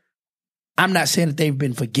 I'm not saying that they've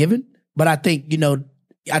been forgiven, but I think, you know,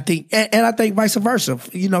 I think vice versa,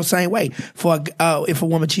 you know, same way for if a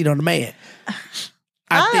woman cheat on a man.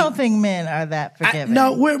 I don't think men are that forgiving.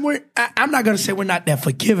 I'm not going to say we're not that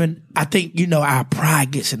forgiving. I think, you know, our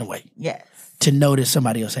pride gets in the way. Yes. To know that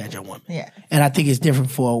somebody else had your woman. Yeah. And I think it's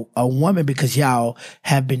different for a woman because y'all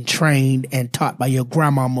have been trained and taught by your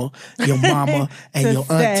grandmama, your mama, and your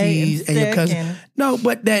aunties and your cousins. No,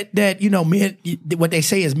 but that, you know, men, what they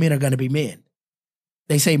say is men are going to be men.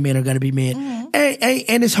 They say men are going to be men.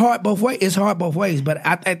 And it's hard both ways. It's hard both ways. But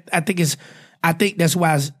I think that's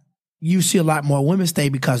why you see a lot more women stay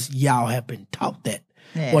because y'all have been taught that.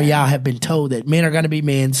 Yeah. Or y'all have been told that men are going to be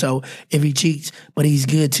men. So if he cheats, but he's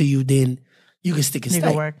good to you, then you can stick and stay. You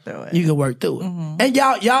can work through it. You can work through it. And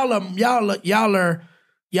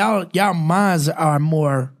y'all minds are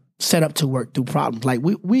more set up to work through problems. Like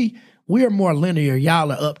we are more linear.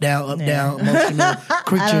 Y'all are up, down, emotional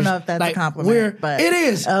creatures. I don't know if that's like, a compliment, but it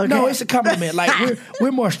is. Okay. No, it's a compliment. Like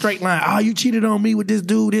we're more straight line. Oh, you cheated on me with this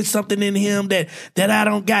dude. There's something in him that I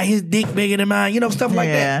don't got. His dick bigger than mine. You know, stuff like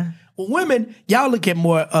that. Well, women, y'all look at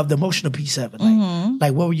more of the emotional piece of it.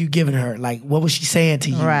 Like what were you giving her? Like, what was she saying to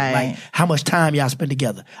you? Right. Like, how much time y'all spend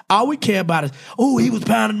together? All we care about is, he was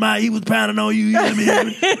pounding on you. You know what I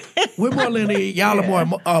mean? We're more linear. Y'all are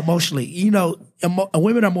more emotionally. You know,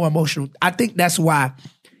 women are more emotional. I think that's why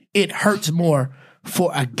it hurts more for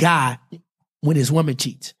a guy when his woman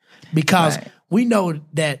cheats. Because we know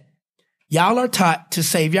that y'all are taught to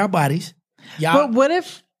save your bodies. But what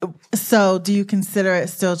if... So, do you consider it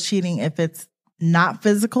still cheating if it's not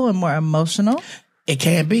physical and more emotional? It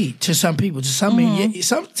can be to some people. To some men,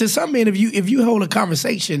 to some men, if you hold a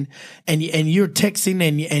conversation and you're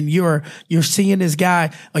texting and you're seeing this guy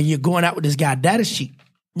or you're going out with this guy, that is cheating.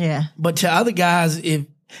 Yeah. But to other guys, if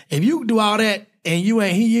you do all that and you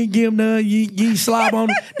ain't give him none, you slob on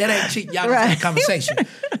him, that ain't cheating. Y'all just had a conversation.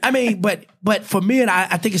 I mean, but for men,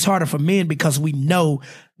 I think it's harder for men because we know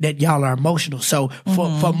that y'all are emotional. So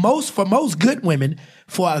for most good women,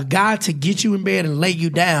 for a guy to get you in bed and lay you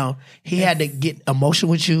down, he had to get emotional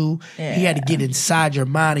with you. Yeah. He had to get inside your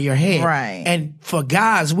mind and your head. Right. And for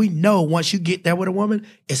guys, we know once you get there with a woman,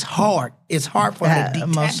 it's hard. It's hard for her to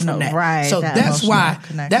detach from that. Right. So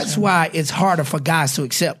that's why it's harder for guys to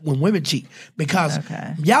accept when women cheat. Because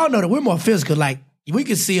y'all know that we're more physical. Like, we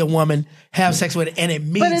can see a woman have sex with it, and it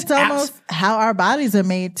means. But it's almost how our bodies are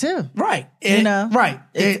made too, right? Right.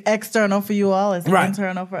 It's external for you all. It's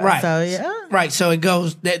internal for us. So right. So it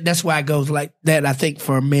goes. That's why it goes like that. I think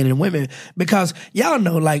for men and women, because y'all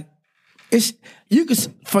know, like,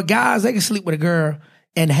 for guys, they can sleep with a girl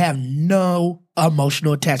and have no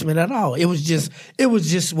emotional attachment at all. It was just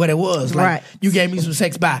what it was. Like, you gave me some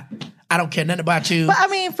sex, bye. I don't care nothing about you. But I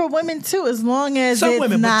mean, for women too, as long as some it's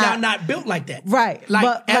women, not, but y'all not built like that, right? Like,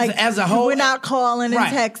 but as a whole, we're not calling and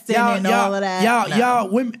texting and all of that. Y'all,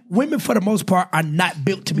 women for the most part are not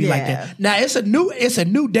built to be like that. Now it's a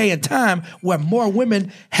new day and time where more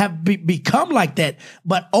women have become like that.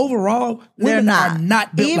 But overall, women are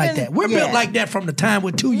not built like that. We're built like that from the time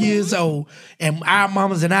we're 2 years old, and our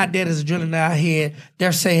mamas and our daddies are drilling in our head.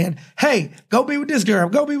 They're saying, "Hey, go be with this girl,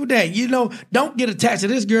 go be with that. You know, don't get attached to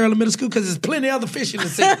this girl in middle school because there's plenty of other fish in the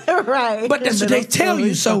sea." Right. But that's what they tell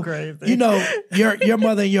you. So you know, your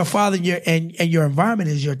mother and your father and your environment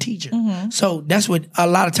is your teacher. So that's what a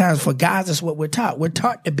lot of times for guys, that's what we're taught. We're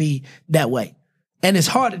taught to be that way, and it's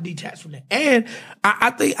hard to detach from that. And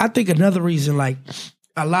I think another reason, like,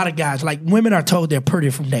 a lot of guys, like, women are told they're pretty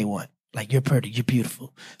from day one. Like, you're pretty, you're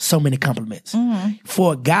beautiful. So many compliments.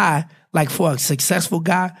 For a guy, like, for a successful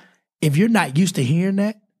guy, if you're not used to hearing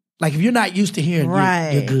that, like, if you're not used to hearing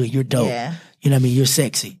you're good, you're dope. Yeah. You know what I mean? You're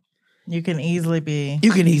sexy. You can easily be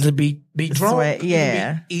drawn.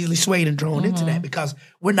 Easily swayed and drawn into that because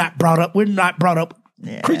we're not brought up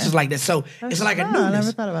creatures like that. So it's like a newness. I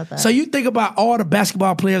never thought about that. So you think about all the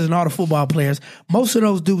basketball players and all the football players, most of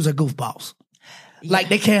those dudes are goofballs. Yeah. Like,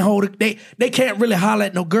 they can't hold it. They can't really holler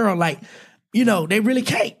at no girl. Like, you know, they really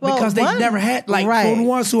can't because they never had, like, for the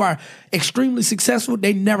ones who are extremely successful,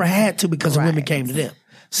 they never had to because the women came to them.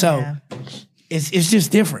 So it's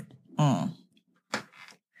just different.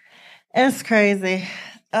 It's crazy.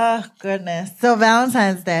 Oh, goodness. So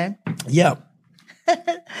Valentine's Day. Yep.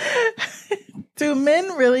 Do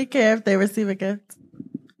men really care if they receive a gift?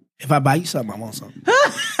 If I buy you something, I want something.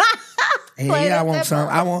 I want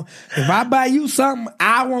something. If I buy you something,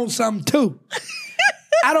 I want something too.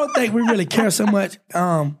 I don't think we really care so much.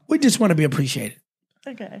 We just want to be appreciated.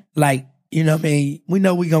 Okay. Like, you know what I mean? We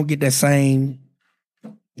know we're going to get that same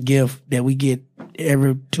gift that we get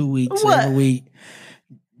every 2 weeks, every week.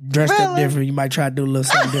 Dressed up different. You might try to do a little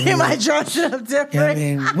something different. You might dress up different. Yeah, I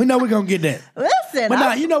mean, we know we're going to get that. Listen. But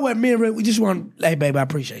now, you know what, men, we just want, hey, baby, I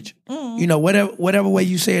appreciate you. You know, whatever way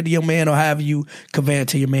you say it to your man or however you convey it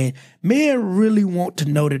to your man, men really want to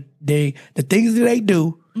know that the things that they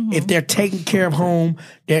do, if they're taking care of home,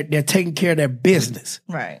 they're taking care of their business.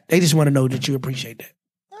 Right. They just want to know that you appreciate that.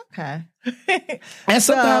 Okay. And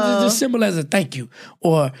sometimes it's as simple as a thank you.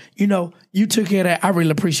 Or, you know, you took care of that. I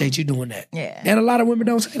really apprite you doing that. Yeah. And a lot of women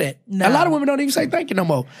don't say that. No. A lot of women don't even say thank you no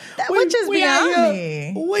more. Which is beyond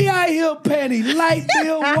me. We out here paying light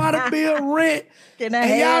bill, water bill, rent. And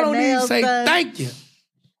y'all don't even say thank you.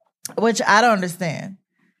 Which I don't understand.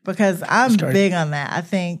 Because I'm big on that.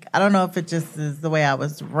 I don't know if it just is the way I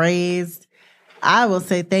was raised. I will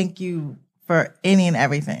say thank you for any and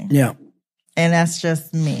everything. Yeah. And that's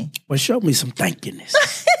just me. Well, show me some thankiness.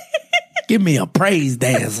 Give me a praise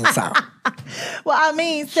dance or something. Well, I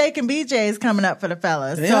mean, steak and BJ is coming up for the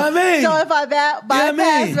fellas. You know what I mean? So if I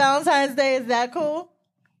bypass Valentine's Day, is that cool?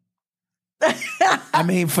 I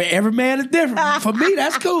mean, for every man it's different. For me,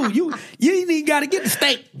 that's cool. You ain't even got to get the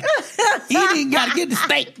steak. You ain't even got to get the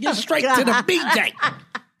steak. Get straight to the BJ.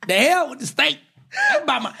 The hell with the steak. I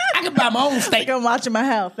can buy my own steak. I'm watching my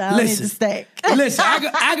health. I don't need the steak. Listen,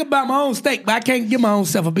 I can buy my own steak, but I can't give my own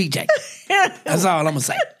self a BJ. That's all I'm going to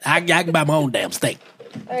say. I can buy my own damn steak.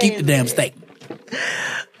 Keep the damn steak.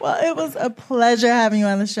 Well, it was a pleasure having you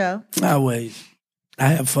on the show. Always. I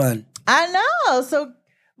have fun. I know. So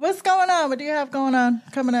what's going on? What do you have going on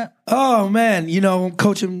coming up? Oh, man. You know, I'm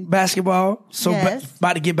coaching basketball. So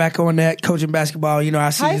about to get back on that, coaching basketball. You know,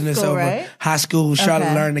 our season is over. Right? High school,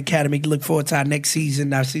 Charlotte Learning Academy. Look forward to our next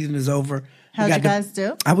season. Our season is over. How'd you guys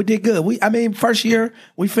do? We did good. First year,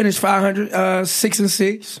 we finished 500,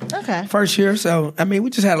 6-6. Okay. First year. So, we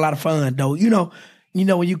just had a lot of fun, though. You know,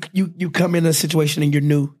 when you come in a situation and you're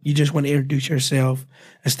new, you just want to introduce yourself,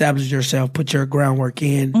 establish yourself, put your groundwork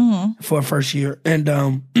in for a first year. And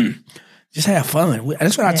just have fun.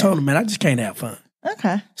 That's what I told him, man. I just can't have fun.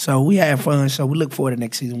 Okay. So we had fun. So we look forward to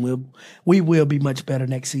next season. We will be much better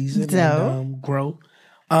next season and grow.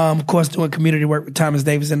 Of course, doing community work with Thomas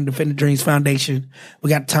Davis and the Defend the Dreams Foundation. We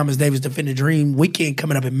got Thomas Davis Defend the Dream weekend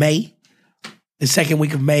coming up in May. The second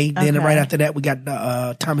week of May. Then right after that, we got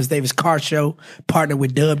the Thomas Davis Car Show, partnered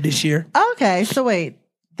with Dub this year. Okay, so wait.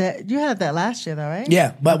 You had that last year, though, right?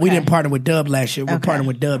 Yeah, but we didn't partner with Dub last year. We're partnering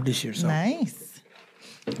with Dub this year. So nice.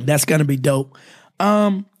 That's going to be dope.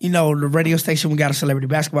 The radio station, we got a celebrity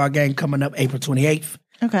basketball game coming up April 28th.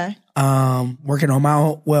 Okay. Working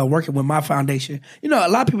with my foundation. A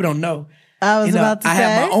lot of people don't know. I was about to say. I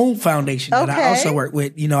have my own foundation that I also work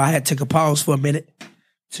with. I had took a pause for a minute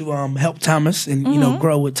to help Thomas and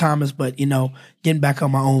grow with Thomas, but getting back on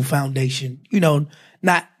my own foundation,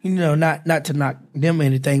 not to knock them or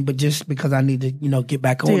anything, but just because I need to get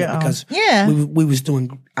back on it because we was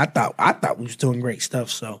doing I thought we was doing great stuff.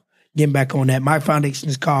 So getting back on that. My foundation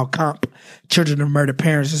is called COMP, Children of Murdered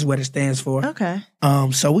Parents is what it stands for. Okay.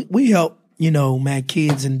 So we help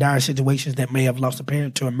kids in dire situations that may have lost a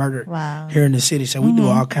parent to a murder here in the city. So we do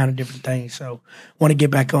all kind of different things. So want to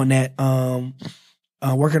get back on that.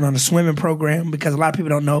 Working on a swimming program because a lot of people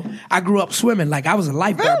don't know. I grew up swimming. Like I was a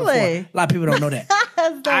lifeguard before. A lot of people don't know that.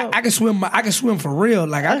 I can swim. I can swim for real.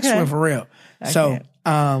 Like I can swim for real.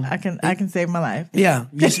 I can save my life. Yeah,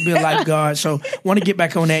 used to be a lifeguard. So want to get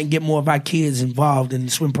back on that and get more of our kids involved in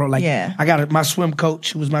the swim pro. Like I got my swim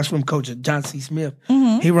coach, who was my swim coach at John C. Smith.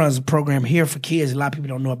 He runs a program here for kids. A lot of people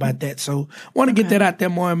don't know about that. So want to get that out there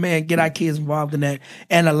more, man. Get our kids involved in that.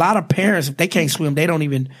 And a lot of parents, if they can't swim, they don't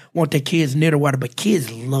even want their kids near the water. But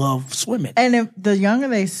kids love swimming. And if the younger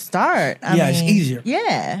they start, I mean, it's easier.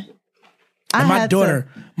 Yeah. And my daughter,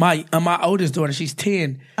 my oldest daughter, she's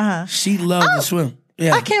 10. She loves to swim.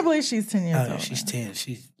 Yeah. I can't believe she's 10 years old. She's 10.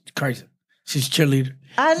 She's crazy. She's a cheerleader.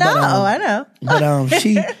 I know. But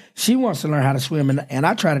she wants to learn how to swim, and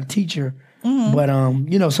I try to teach her. But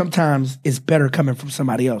sometimes it's better coming from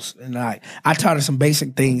somebody else. And I taught her some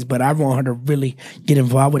basic things, but I want her to really get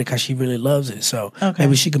involved with it because she really loves it. So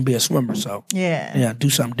maybe she can be a swimmer. So do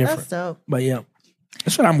something different. That's dope. But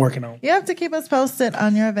that's what I'm working on. You have to keep us posted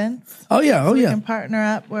on your events. Oh yeah, we can partner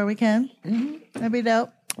up where we can. That'd be dope.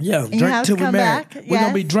 Yeah, drink till we're married. We're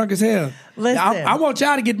gonna be drunk as hell. Listen, I want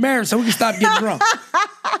y'all to get married so we can stop getting drunk.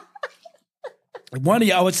 One of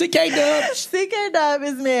y'all, CK Dub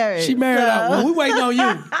is married. She married. Well, we waiting on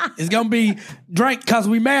you. It's gonna be drink because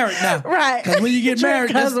we married now. Right. Because when you get married,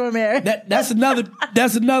 because we're married. That's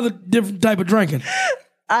another different type of drinking.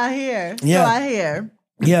 I hear. Yeah. So I hear.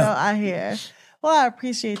 Yeah. So I hear. Well, I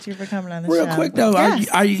appreciate you for coming on the show. Real quick though,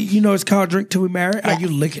 are you it's called Drink Till We Married. Are you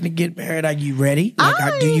looking to get married? Are you ready?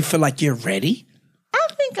 Do you feel like you're ready? I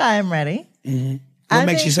think I am ready. What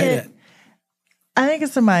makes you say that? I think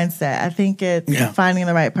it's a mindset. I think it's finding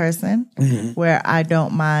the right person where I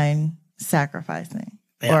don't mind sacrificing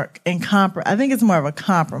I think it's more of a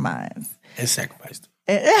compromise. It's sacrificed.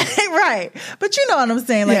 Right. But you know what I'm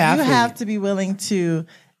saying? Like you have to be willing to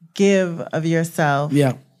give of yourself.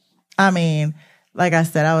 Yeah. I mean, like I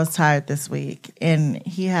said, I was tired this week, and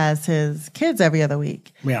he has his kids every other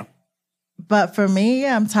week. Yeah. But for me,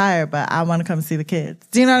 I'm tired, but I want to come see the kids.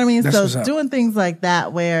 Do you know what I mean? That's so doing things like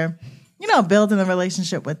that where, building a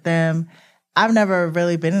relationship with them. I've never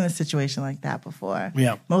really been in a situation like that before.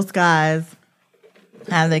 Yeah. Most guys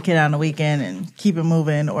have their kid on the weekend and keep it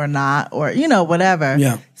moving or not, or, whatever.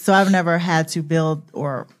 Yeah. So I've never had to build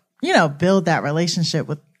that relationship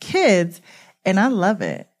with kids, and I love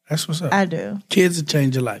it. That's what's up. I do. Kids will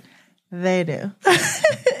change your life. They do.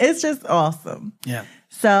 It's just awesome. Yeah.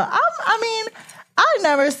 So, I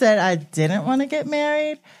never said I didn't want to get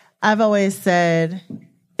married. I've always said,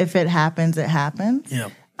 if it happens, it happens. Yeah.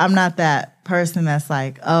 I'm not that person that's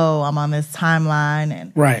like, oh, I'm on this timeline.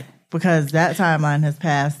 And right. Because that timeline has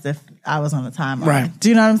passed if I was on the timeline. Right. Do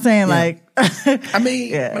you know what I'm saying? Yeah.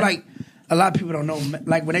 Like, like, a lot of people don't know,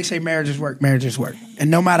 like when they say marriage is work.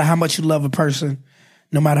 And no matter how much you love a person,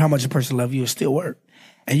 no matter how much a person loves you, it still work.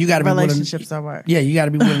 And you got to be willing. Relationships are work. Yeah, you got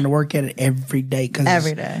to be willing to work at it every day.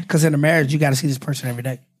 Every day. Because in a marriage, you got to see this person every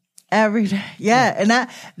day. Every day. Yeah. And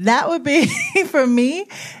that would be, for me,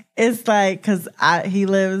 it's like, because he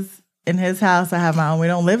lives in his house, I have my own. We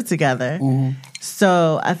don't live together. Mm-hmm.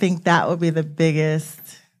 So I think that would be the biggest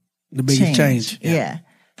change. Yeah.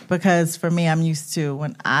 Because for me, I'm used to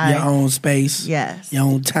when your own space. Yes. Your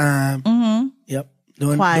own time. Mm-hmm. Yep.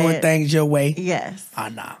 Doing things your way. Yes.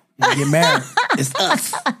 Nah. When you get married, it's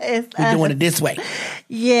us. We're doing it this way.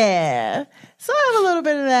 Yeah. So I have a little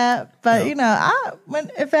bit of that. But,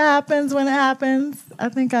 if it happens, when it happens, I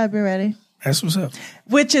think I'd be ready. That's what's up.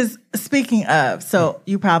 Which is, speaking of, so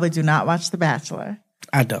you probably do not watch The Bachelor.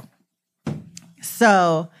 I don't.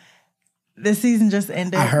 So the season just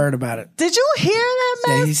ended. I heard about it. Did you hear that,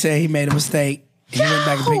 man? Yeah, he said he made a mistake. He went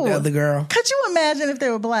back and picked the other girl. Could you imagine if they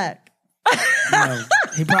were black? No,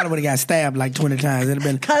 he probably would have got stabbed like 20 times. It'd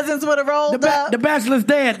have been Cousins would have rolled up. The Bachelor's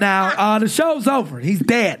dead now. The show's over. He's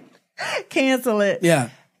dead. Cancel it. Yeah.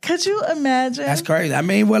 Could you imagine? That's crazy. I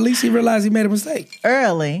mean, well, at least he realized he made a mistake.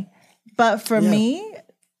 Early. But for me,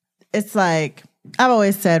 it's like, I've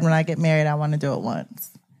always said when I get married, I want to do it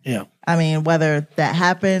once. Yeah. I mean, whether that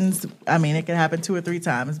happens, I mean, it could happen 2 or 3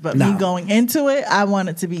 times. But me going into it, I want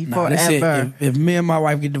it to be forever. If me and my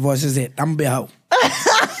wife get divorced, that's it. I'm going to be a hoe.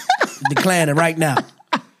 Declaring it right now.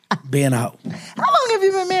 Being a hoe. How long have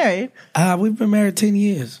you been married? We've been married 10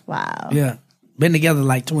 years. Wow. Yeah. Been together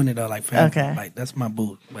like 20 though, like forever. Okay. Like, that's my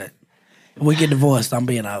boo. But if we get divorced, I'm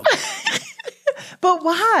being a hoe. But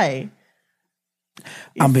why?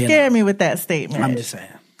 You scare me with that statement. I'm just saying.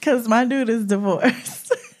 Because my dude is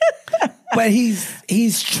divorced. But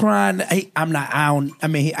he's trying to, I'm not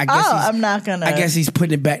gonna. I guess he's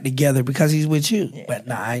putting it back together because he's with you. Yeah.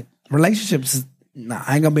 But relationships,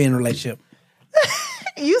 I ain't gonna be in a relationship.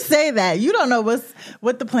 You say that. You don't know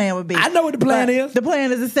what the plan would be. I know what the plan is. The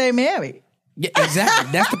plan is to stay married. Yeah,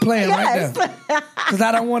 exactly. That's the plan right there. Because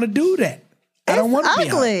I don't want to do that. I don't want to be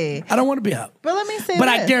out. I don't want to be out. But let me say But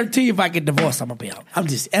I guarantee you if I get divorced, I'm going to be out.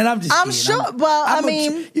 I'm sure. Well,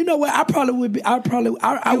 you know what? I probably would be. I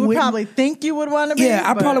would probably think you would want to be. Yeah,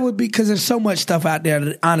 I probably would be because there's so much stuff out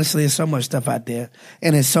there. Honestly, there's so much stuff out there.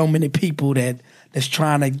 And there's so many people that's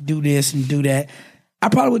trying to do this and do that. I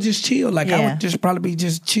probably would just chill. Like I would just probably be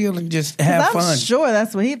just chill and just have fun. I'm sure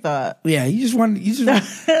that's what he thought. Yeah, you just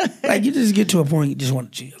get to a point you just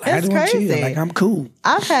want to chill. Like, I just want to chill. Like I'm cool.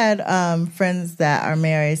 I've had friends that are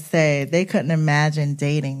married say they couldn't imagine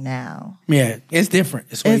dating now. Yeah, it's different.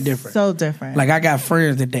 It's way different. So different. Like I got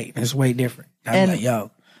friends that date. It's way different. I'm like, yo.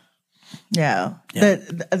 Yeah.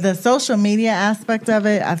 The social media aspect of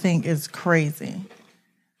it, I think, is crazy.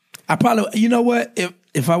 I probably, you know what?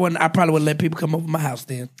 If I wouldn't, I probably would let people come over my house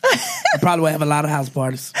then. I probably would have a lot of house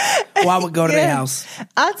parties. Or I would go to their house.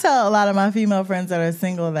 I tell a lot of my female friends that are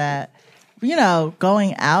single that,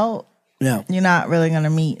 going out, you're not really going to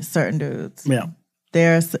meet certain dudes. Yeah.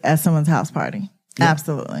 They're at someone's house party. Yeah.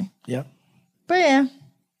 Absolutely. Yeah. But yeah,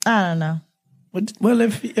 I don't know. Well,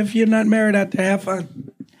 if you're not married out there, have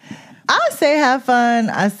fun. I say have fun.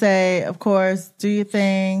 I say, of course, do your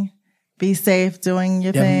thing. Be safe doing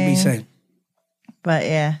your thing. Be safe. But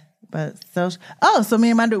yeah, so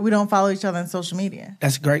me and my dude, we don't follow each other on social media.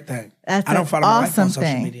 That's a great thing. That's I don't follow my wife on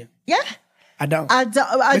social media. Yeah. I don't. I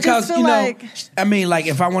because, just feel like...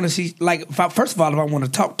 if I want to see, first of all, if I want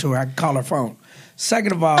to talk to her, I can call her phone.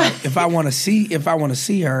 Second of all, if I want to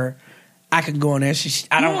see her, I can go on there.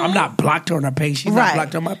 I'm not blocked on her page. She's not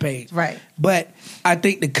blocked on my page. Right. But I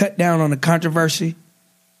think to cut down on the controversy,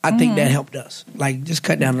 I think that helped us. Like, just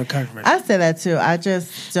cut down on the controversy. I say that too. I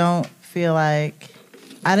just don't feel like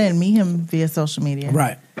I didn't meet him via social media.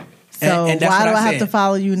 Right. So why do I have to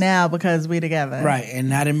follow you now because we together? Right.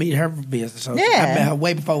 And I didn't meet her via social media. I met her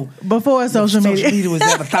way before social media. Social media was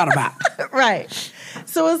ever thought about. Right.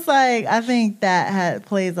 So it's like, I think that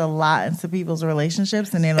plays a lot into people's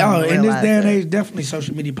relationships and they don't realize in this day and age, definitely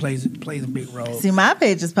social media plays a big role. See, my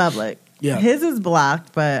page is public. Yeah. His is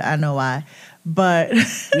blocked, but I know why. But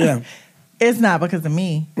it's not because of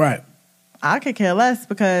me. Right. I could care less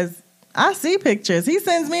because I see pictures. He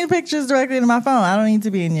sends me pictures directly to my phone. I don't need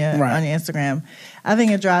to be on your Instagram. I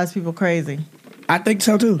think it drives people crazy. I think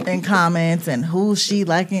so too. And comments and who's she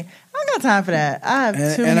liking. I don't got time for that. I have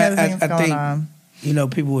too many other things going on.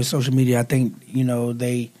 People with social media, I think,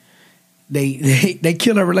 they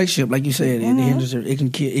kill a relationship, like you said. It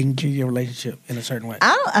can kill your relationship in a certain way.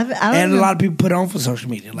 A lot of people put on for social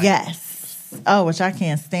media. Like, yes. Oh, which I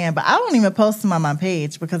can't stand. But I don't even post them on my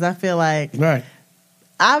page because I feel like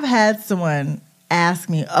I've had someone ask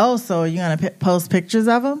me, "Oh, so you're gonna post pictures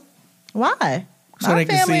of him? Why?" So my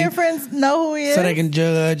family and friends know who he is. So they can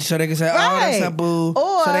judge. So they can say, "Oh, that's a boo."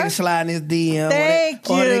 Or, so they can slide in his DM. Or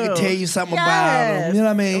they can tell you something about him. You know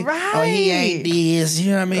what I mean? Right. Or he ain't this.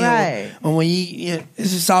 You know what I mean? Right. Or when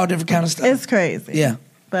it's just all different kind of stuff. It's crazy. Yeah.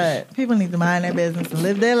 But people need to mind their business and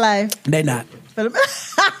live their life. They're not. They're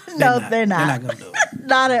not. They're not going to do it.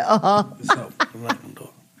 Not at all. They're not going to do it.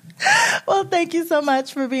 Well, thank you so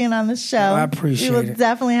much for being on the show. I appreciate it. We will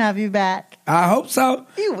definitely have you back. I hope so.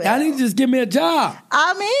 You will. Y'all need to just give me a job.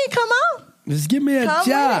 I mean, come on. Just give me a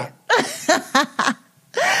job.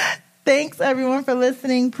 Thanks, everyone, for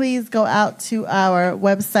listening. Please go out to our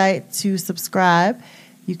website to subscribe.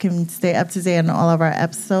 You can stay up to date on all of our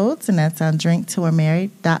episodes, and that's on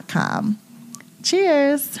drinktowemarried.com.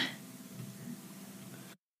 Cheers.